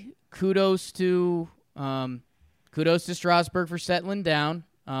 kudos to Strasburg for settling down.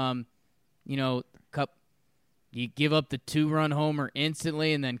 You give up the 2-run homer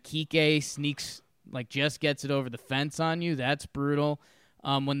instantly, and then Kike sneaks, just gets it over the fence on you. That's brutal.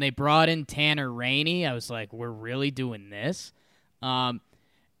 When they brought in Tanner Rainey, I was like, we're really doing this? And,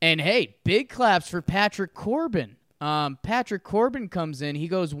 hey, big claps for Patrick Corbin. Patrick Corbin comes in. He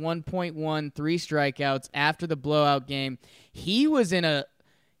goes 1.1, 3 strikeouts after the blowout game. He was in a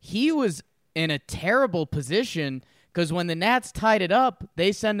terrible position because when the Nats tied it up,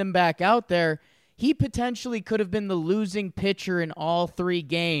 they send him back out there. He potentially could have been the losing pitcher in all 3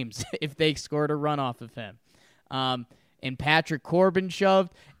 games if they scored a run off of him. And Patrick Corbin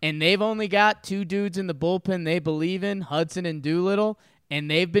shoved, and they've only got 2 dudes in the bullpen they believe in, Hudson and Doolittle, and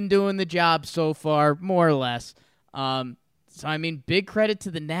they've been doing the job so far, more or less. Big credit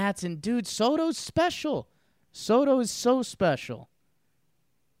to the Nats, and dude, Soto's special. Soto is so special.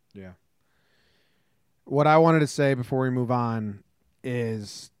 Yeah. What I wanted to say before we move on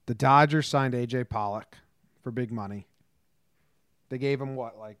is the Dodgers signed A.J. Pollock for big money. They gave him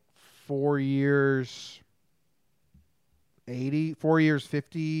 4 years, 4 years,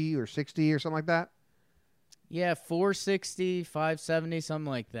 50 or 60 or something like that? Yeah, 460, 570, something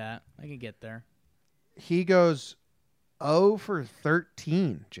like that. I can get there. He goes 0 for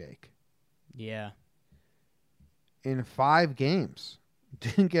 13, Jake. Yeah. In 5 games.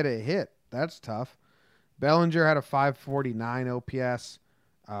 Didn't get a hit. That's tough. Bellinger had a 549 OPS,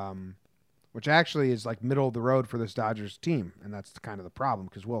 which actually is middle of the road for this Dodgers team, and that's kind of the problem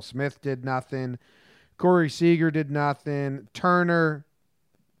because Will Smith did nothing. Corey Seager did nothing. Turner,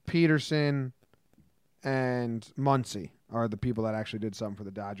 Peterson, and Muncy are the people that actually did something for the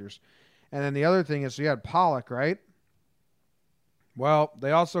Dodgers. And then the other thing is, so you had Pollock, right? Well,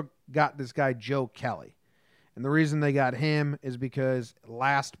 they also got this guy, Joe Kelly. And the reason they got him is because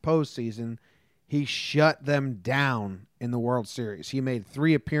last postseason, he shut them down in the World Series. He made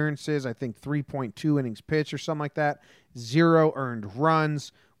 3 appearances, I think 3.2 innings pitched or something like that. 0 earned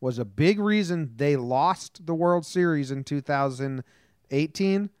runs. Was a big reason they lost the World Series in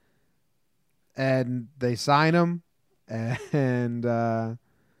 2018. And they sign him, and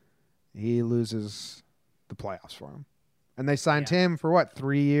he loses the playoffs for him. And they signed him for what,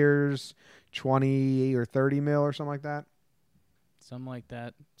 3 years, 20 or 30 mil or something like that? Something like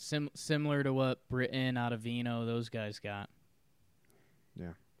that. Similar to what Britton, Ottavino, those guys got.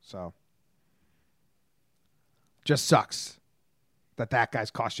 Yeah, so just sucks that guy's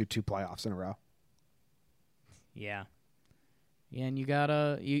cost you 2 playoffs in a row. Yeah. Yeah, and you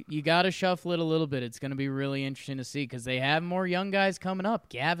gotta shuffle it a little bit. It's going to be really interesting to see because they have more young guys coming up.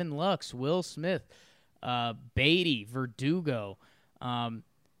 Gavin Lux, Will Smith, Beatty, Verdugo.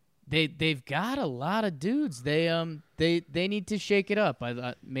 They've got a lot of dudes. They need to shake it up. I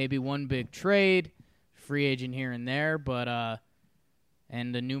thought maybe one big trade, free agent here and there, but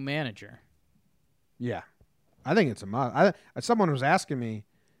and a new manager. Yeah, I think it's a must. Someone was asking me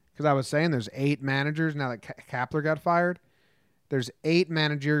because I was saying there's 8 managers now that Kapler got fired. There's 8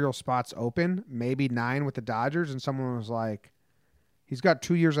 managerial spots open, maybe 9 with the Dodgers, and someone was like, he's got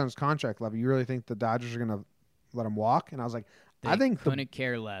 2 years on his contract left. You really think the Dodgers are going to let him walk? And I was like, I think couldn't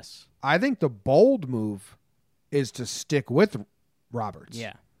care less. I think the bold move is to stick with Roberts.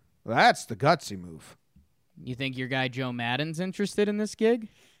 Yeah. That's the gutsy move. You think your guy Joe Maddon's interested in this gig?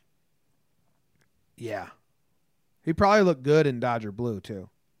 Yeah. He probably looked good in Dodger blue, too.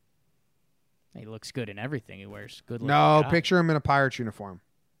 He looks good in everything he wears. Good looking No, guy. picture him in a Pirates uniform.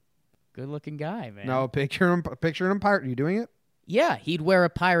 Good looking guy, man. No, picture him pirate. Are you doing it? Yeah, he'd wear a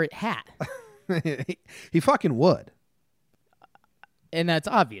pirate hat. he fucking would. And that's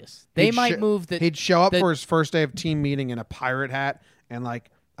obvious. They might move that. He'd show up for his first day of team meeting in a pirate hat and like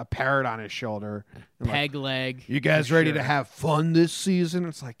a parrot on his shoulder. Peg leg. You guys ready to have fun this season?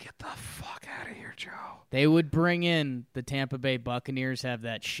 It's like, get the fuck out of here, Joe. They would bring in the Tampa Bay Buccaneers, have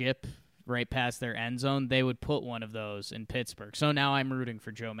that ship right past their end zone. They would put one of those in Pittsburgh. So now I'm rooting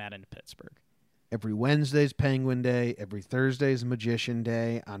for Joe Maddon to Pittsburgh. Every Wednesday's Penguin Day. Every Thursday's Magician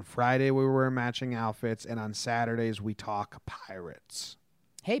Day. On Friday, we wear matching outfits. And on Saturdays, we talk Pirates.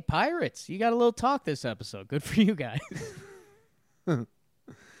 Hey, Pirates. You got a little talk this episode. Good for you guys.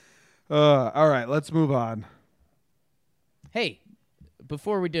 All right, let's move on. Hey,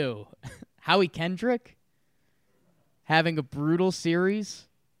 before we do, Howie Kendrick having a brutal series.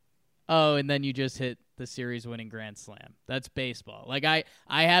 Oh, and then you just hit the series-winning grand slam. That's baseball. Like, I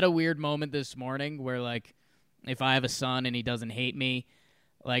had a weird moment this morning where, like, if I have a son and he doesn't hate me,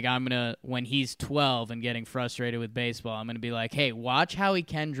 like, I'm going to, when he's 12 and getting frustrated with baseball, I'm going to be like, hey, watch Howie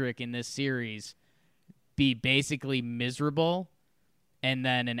Kendrick in this series be basically miserable and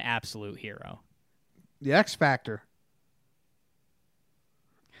then an absolute hero. The X Factor.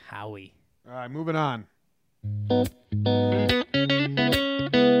 Howie. All right, moving on.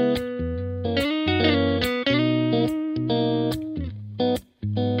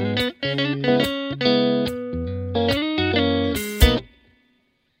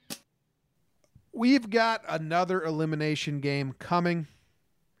 We've got another elimination game coming.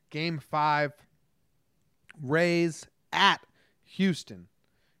 Game 5. Rays at Houston.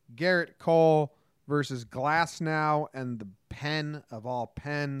 Garrett Cole versus Glasnow and the pen of all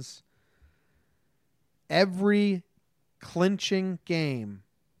pens. Every clinching game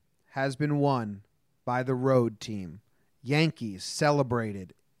has been won by the road team. Yankees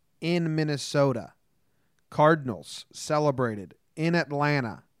celebrated in Minnesota. Cardinals celebrated in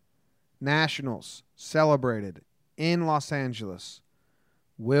Atlanta. Nationals celebrated in Los Angeles.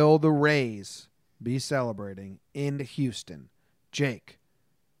 Will the Rays be celebrating in Houston? Jake,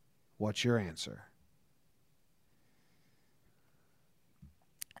 what's your answer?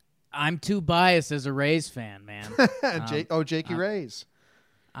 I'm too biased as a Rays fan, man. Jakey Rays.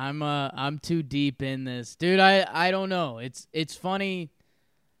 I'm too deep in this. Dude, I don't know. It's funny.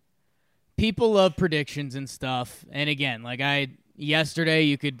 People love predictions and stuff. And again, like yesterday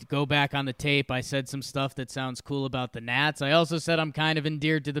you could go back on the tape. I said some stuff that sounds cool about the Nats. I also said I'm kind of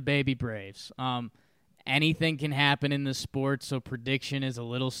endeared to the baby Braves. Anything can happen in the sport, so prediction is a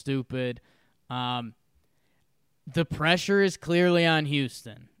little stupid. The pressure is clearly on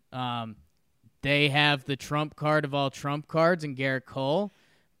Houston. They have the trump card of all trump cards in Garrett Cole.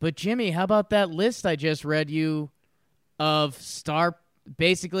 But, Jimmy, how about that list I just read you of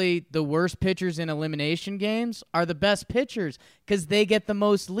basically the worst pitchers in elimination games are the best pitchers because they get the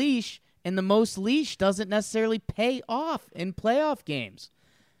most leash, and the most leash doesn't necessarily pay off in playoff games.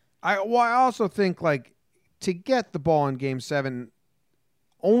 I also think, like, to get the ball in Game 7,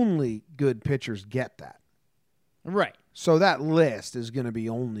 only good pitchers get that. Right. So that list is going to be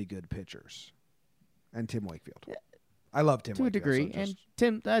only good pitchers. And Tim Wakefield. I love Tim Wakefield. To a degree. So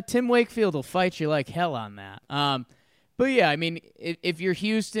And Tim Wakefield will fight you like hell on that. But yeah, I mean, if you're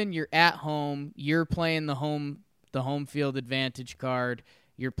Houston, you're at home, you're playing the home field advantage card.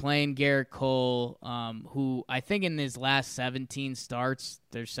 You're playing Garrett Cole, who I think in his last 17 starts,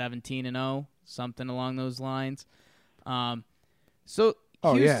 they're 17-0, something along those lines. So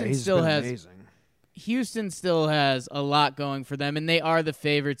Houston still has amazing. Houston still has a lot going for them, and they are the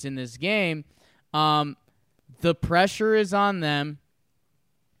favorites in this game. The pressure is on them,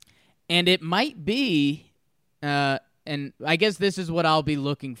 and it might be, and I guess this is what I'll be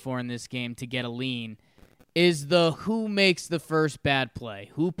looking for in this game to get a lean, is the who makes the first bad play,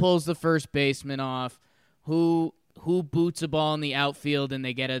 who pulls the first baseman off, who boots a ball in the outfield and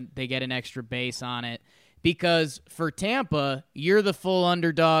they get an extra base on it. Because for Tampa, you're the full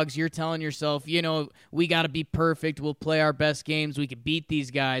underdogs. You're telling yourself, we got to be perfect. We'll play our best games. We can beat these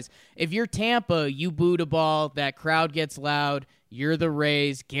guys. If you're Tampa, you boot a ball. That crowd gets loud. You're the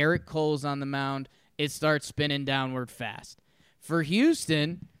Rays. Garrett Cole's on the mound. It starts spinning downward fast. For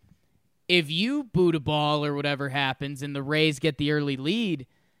Houston, if you boot a ball or whatever happens and the Rays get the early lead,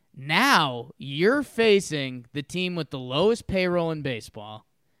 now you're facing the team with the lowest payroll in baseball,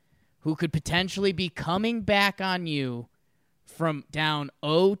 who could potentially be coming back on you from down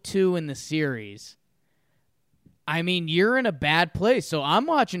 0-2 in the series. I mean, you're in a bad place. So I'm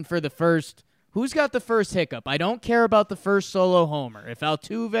watching for the first. Who's got the first hiccup? I don't care about the first solo homer. If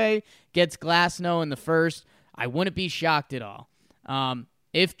Altuve gets Glasnow in the first, I wouldn't be shocked at all.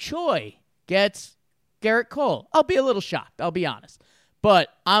 If Choi gets Garrett Cole, I'll be a little shocked. I'll be honest. But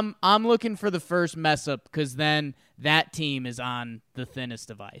I'm looking for the first mess up because then that team is on the thinnest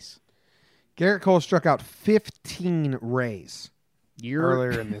of ice. Garrett Cole struck out 15 Rays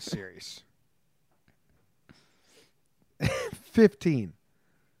earlier in this series. 15.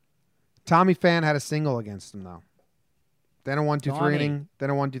 Tommy Pham had a single against him, though. Then a 1-2-3 inning. Then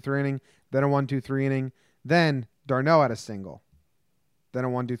a 1-2-3 inning. Then a 1-2-3 inning. Then Darno had a single. Then a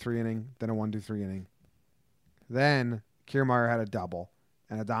 1-2-3 inning. Then a 1-2-3 inning. Then Kiermaier had a double,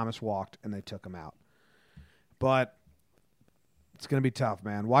 and Adames walked, and they took him out. But it's going to be tough,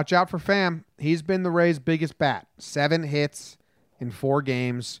 man. Watch out for Pham. He's been the Rays' biggest bat. 7 hits in 4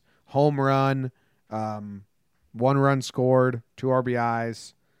 games. Home run. 1 run scored. 2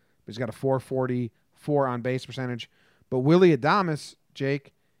 RBIs. But he's got a 444 on base percentage. But Willy Adames,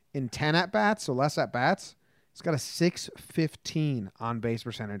 Jake, in 10 at-bats, so less at-bats, he's got a 615 on base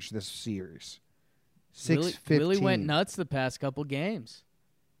percentage this series. 615. Willie went nuts the past couple games.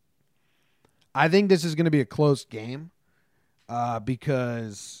 I think this is going to be a close game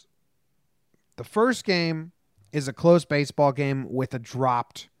because the first game is a close baseball game with a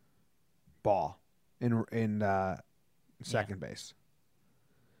dropped ball in second base.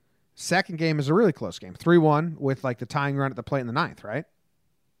 Second game is a really close game, 3-1 with like the tying run at the plate in the 9th, right?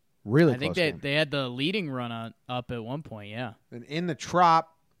 Really close game. I think they had the leading run up at one point, yeah. And in the Trop,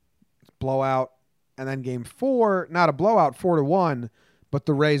 it's blowout. And then game 4, not a blowout, 4-1, but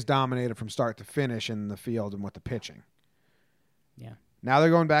the Rays dominated from start to finish in the field and with the pitching. Yeah. Now they're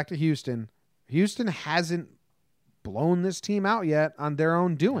going back to Houston. Houston hasn't blown this team out yet on their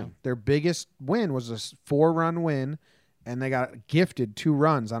own doing. No. Their biggest win was a 4-run win, and they got gifted 2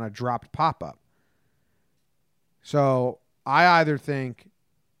 runs on a dropped pop-up. So I think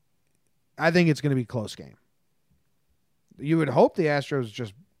it's going to be a close game. You would hope the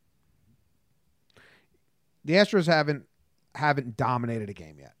Astros haven't dominated a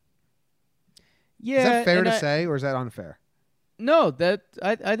game yet. Yeah, is that fair to say, or is that unfair? No,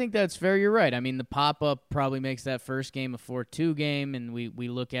 I think that's fair. You're right. I mean, the pop-up probably makes that first game a 4-2 game, and we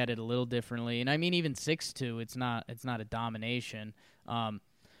look at it a little differently. And I mean, even 6-2, it's not a domination.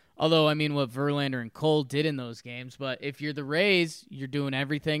 Although, I mean, what Verlander and Cole did in those games. But if you're the Rays, you're doing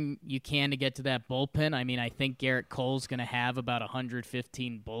everything you can to get to that bullpen. I mean, I think Garrett Cole's going to have about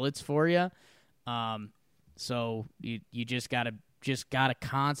 115 bullets for you. So you just gotta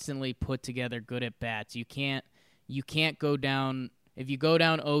constantly put together good at bats. You can't go down. If you go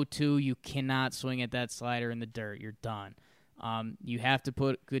down 0-2, you cannot swing at that slider in the dirt. You're done. You have to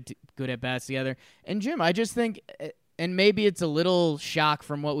put good at bats together. And Jim, I just think, and maybe it's a little shock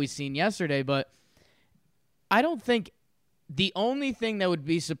from what we've seen yesterday, but I don't think the only thing that would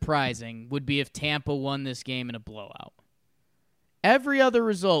be surprising would be if Tampa won this game in a blowout. Every other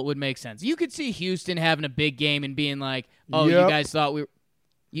result would make sense. You could see Houston having a big game and being like, "Oh, you guys thought we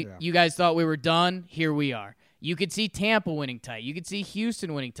were done. Here we are." You could see Tampa winning tight. You could see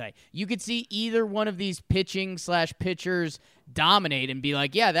Houston winning tight. You could see either one of these pitchers dominate and be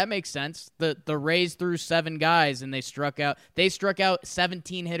like, yeah, that makes sense. The Rays threw 7 guys and they struck out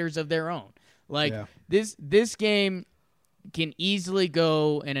 17 hitters of their own. Like this game can easily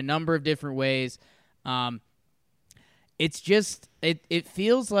go in a number of different ways. It's just it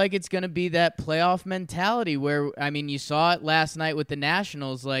feels like it's going to be that playoff mentality where, I mean, you saw it last night with the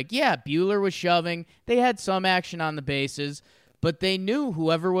Nationals. Like, yeah, Buehler was shoving. They had some action on the bases, but they knew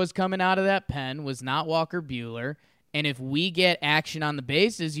whoever was coming out of that pen was not Walker Buehler. And if we get action on the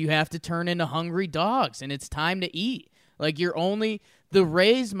bases, you have to turn into hungry dogs, and it's time to eat. Like, the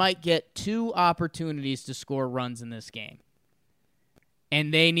Rays might get 2 opportunities to score runs in this game,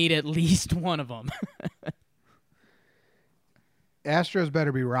 and they need at least one of them. Astros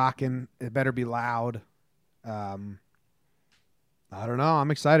better be rocking. It better be loud. I don't know. I'm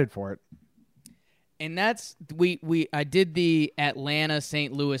excited for it. And that's I did the Atlanta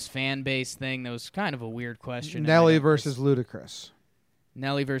St. Louis fan base thing. That was kind of a weird question. Nelly versus Ludacris.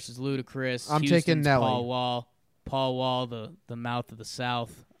 Nelly versus Ludacris. I'm Houston's taking Nelly. Paul Wall, the mouth of the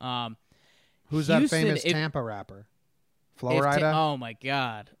South. Who's Houston, that famous Tampa rapper? Florida. Oh my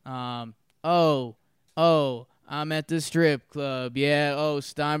God. I'm at the strip club. Yeah,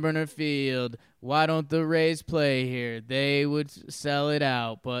 Steinbrenner Field. Why don't the Rays play here? They would sell it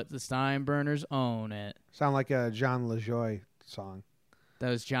out, but the Steinbrenners own it. Sound like a John LaJoie song. That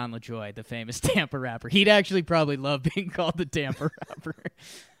was John LaJoie, the famous Tampa rapper. He'd actually probably love being called the Tampa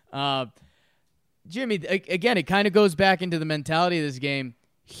rapper. Jimmy, again, it kind of goes back into the mentality of this game.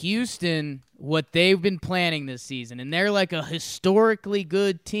 Houston, what they've been planning this season, and they're like a historically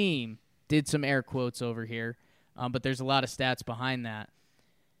good team. Did some air quotes over here. But there's a lot of stats behind that.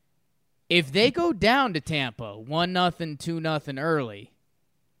 If they go down to Tampa 1-0, 2-0 early,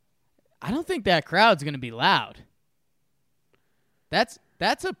 I don't think that crowd's going to be loud. That's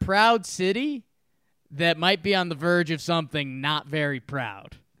a proud city that might be on the verge of something not very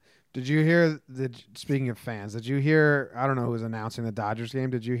proud. Did you hear speaking of fans, did you hear, I don't know who was announcing the Dodgers game,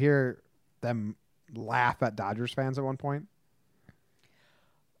 did you hear them laugh at Dodgers fans at one point?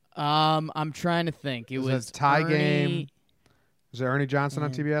 I'm trying to think. It was a tie Ernie... game. Was it Ernie Johnson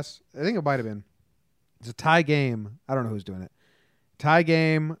on TBS? I think it might have been. It's a tie game. I don't know who's doing it. Tie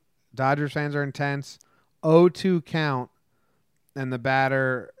game. Dodgers fans are intense. 0-2 count, and the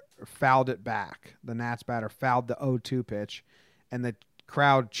batter fouled it back. The Nats batter fouled the 0-2 pitch, and the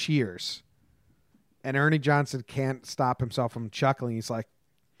crowd cheers. And Ernie Johnson can't stop himself from chuckling. He's like,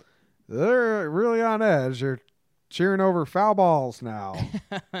 they're really on edge. They're cheering over foul balls now.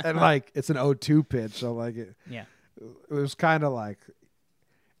 And like it's an 0-2 pitch, so like it was kind of like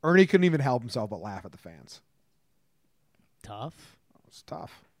Ernie couldn't even help himself but laugh at the fans. Tough. It was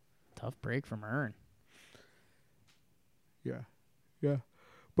tough Break from Ern. Yeah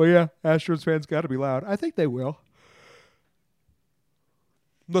But yeah, Astros fans got to be loud. I think they will,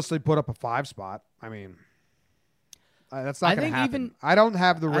 unless they put up a 5 spot. I mean, that's not going to happen. I don't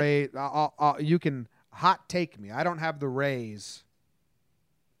have the Rays. You can hot take me. I don't have the Rays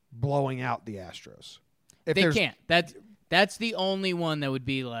blowing out the Astros. They can't. That's the only one that would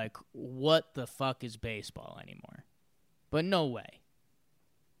be like, what the fuck is baseball anymore? But no way.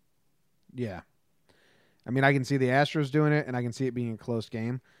 Yeah. I mean, I can see the Astros doing it, and I can see it being a close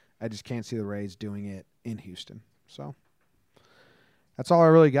game. I just can't see the Rays doing it in Houston. So that's all I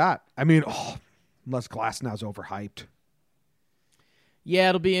really got. I mean, unless Glasnow's overhyped. Yeah,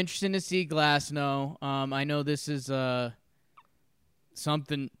 it'll be interesting to see Glasnow. I know this is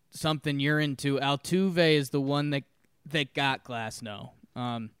something you're into. Altuve is the one that got Glasnow.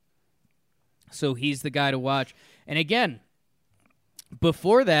 So he's the guy to watch. And again,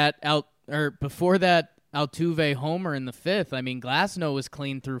 before that Altuve homer in the 5th, I mean, Glasnow was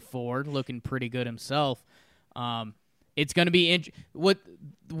clean through 4, looking pretty good himself. It's going to be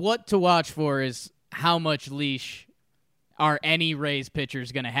what to watch for is how much leash are any Rays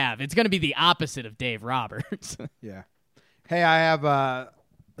pitchers going to have. It's going to be the opposite of Dave Roberts. Yeah. Hey, I have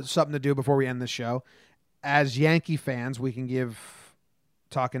something to do before we end the show. As Yankee fans, we can give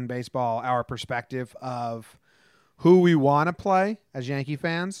Talking Baseball our perspective of who we want to play as Yankee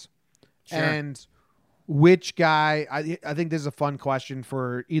fans. Sure. And which guy, I think this is a fun question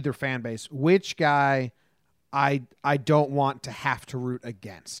for either fan base. Which guy I don't want to have to root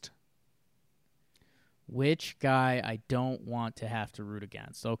against? Which guy I don't want to have to root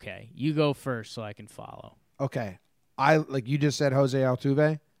against? Okay, you go first so I can follow. Okay, like you just said, Jose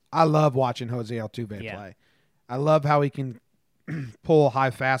Altuve. I love watching Jose Altuve play. I love how he can pull high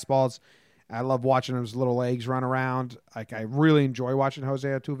fastballs. I love watching his little legs run around. Like, I really enjoy watching Jose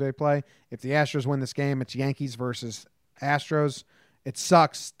Altuve play. If the Astros win this game, it's Yankees versus Astros. It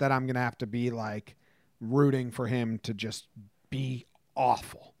sucks that I'm going to have to be, like, rooting for him to just be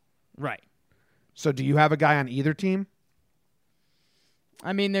awful. Right. So do you have a guy on either team?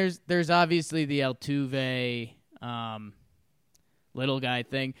 I mean, there's obviously the Altuve little guy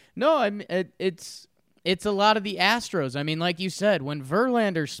thing. No, it's a lot of the Astros. I mean, like you said, when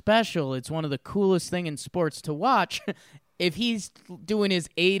Verlander's special, it's one of the coolest thing in sports to watch. If he's doing his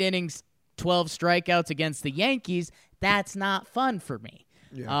 8 innings, 12 strikeouts against the Yankees, that's not fun for me.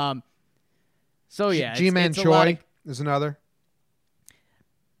 Yeah. So yeah, G-Man Choi is another.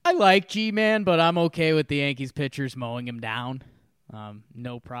 I like G-Man, but I'm okay with the Yankees pitchers mowing him down.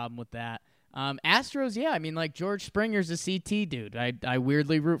 No problem with that. Astros, yeah, I mean, like, George Springer's a CT dude. I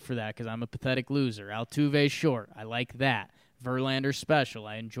weirdly root for that because I'm a pathetic loser. Altuve's short. I like that. Verlander's special.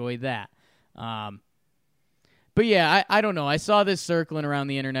 I enjoy that. But yeah, I don't know. I saw this circling around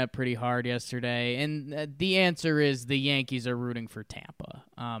the internet pretty hard yesterday, and the answer is the Yankees are rooting for Tampa.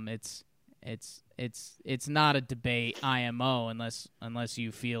 It's not a debate IMO unless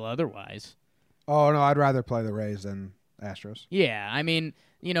you feel otherwise. Oh no, I'd rather play the Rays than Astros. Yeah, I mean,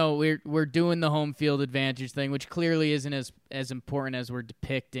 you know, we're doing the home field advantage thing, which clearly isn't as important as we're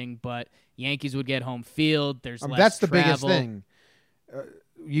depicting, but Yankees would get home field. There's less that's the travel. biggest thing.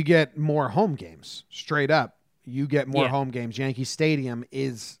 You get more home games, straight up. You get more home games. Yankee Stadium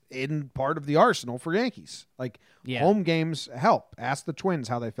is in part of the arsenal for Yankees. Like, home games help. Ask the Twins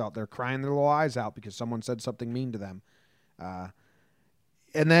how they felt. They're crying their little eyes out because someone said something mean to them. And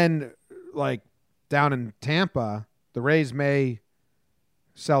then, like, down in Tampa, the Rays may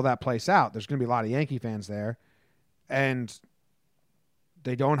sell that place out. There's going to be a lot of Yankee fans there. And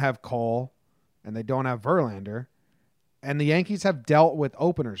they don't have Cole, and they don't have Verlander. And the Yankees have dealt with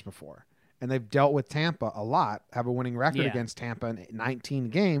openers before. And they've dealt with Tampa a lot, have a winning record against Tampa in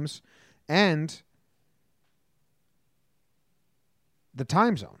 19 games, and the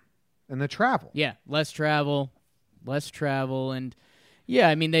time zone and the travel. Yeah, less travel, and yeah,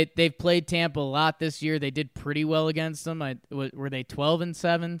 I mean they've played Tampa a lot this year. They did pretty well against them. Were they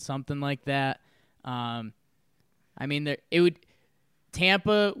 12-7, something like that? I mean,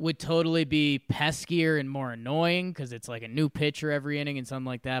 Tampa would totally be peskier and more annoying because it's like a new pitcher every inning and something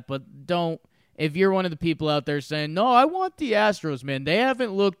like that. But if you're one of the people out there saying, no, I want the Astros, man. They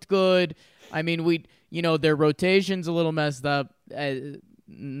haven't looked good. I mean, their rotation's a little messed up.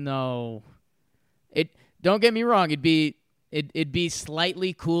 No. Don't get me wrong. It'd be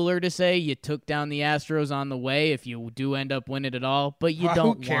slightly cooler to say you took down the Astros on the way if you do end up winning it all, but you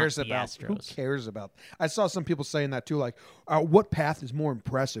don't want the Astros. Who cares about? I saw some people saying that too, like, what path is more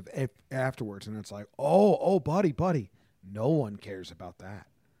impressive afterwards? And it's like, oh, buddy, no one cares about that.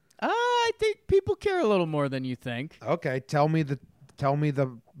 I think people care a little more than you think. Okay, tell me the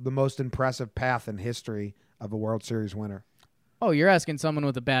most impressive path in history of a World Series winner. Oh, you're asking someone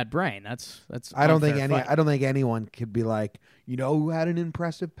with a bad brain. That's. I don't think anyone could be like, who had an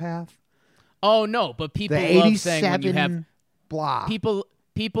impressive path. Oh no, but people love saying when you have blah. People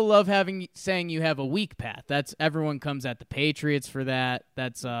love saying you have a weak path. That's everyone comes at the Patriots for that.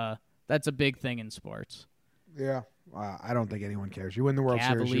 That's a big thing in sports. Yeah, I don't think anyone cares. You win the World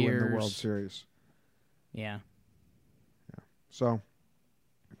Series. You win the World Series. Yeah. So,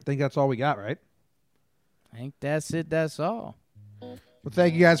 I think that's all we got, right? I think that's it. That's all. Well,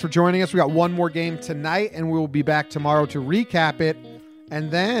 thank you guys for joining us. We got one more game tonight, and we will be back tomorrow to recap it. And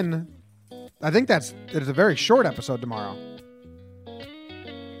then, I think it's a very short episode tomorrow.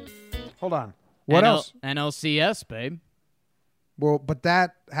 Hold on. What else? NLCS, babe. Well, but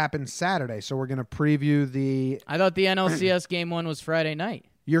that happened Saturday, so we're going to preview the... I thought the NLCS game 1 was Friday night.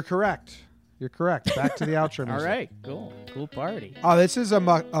 You're correct. Back to the outro music. All right, cool. Cool party. Oh, this is a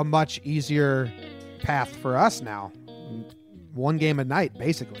much easier path for us now. One game a night,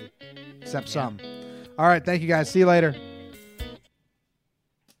 basically, except some. All right, thank you guys. See you later.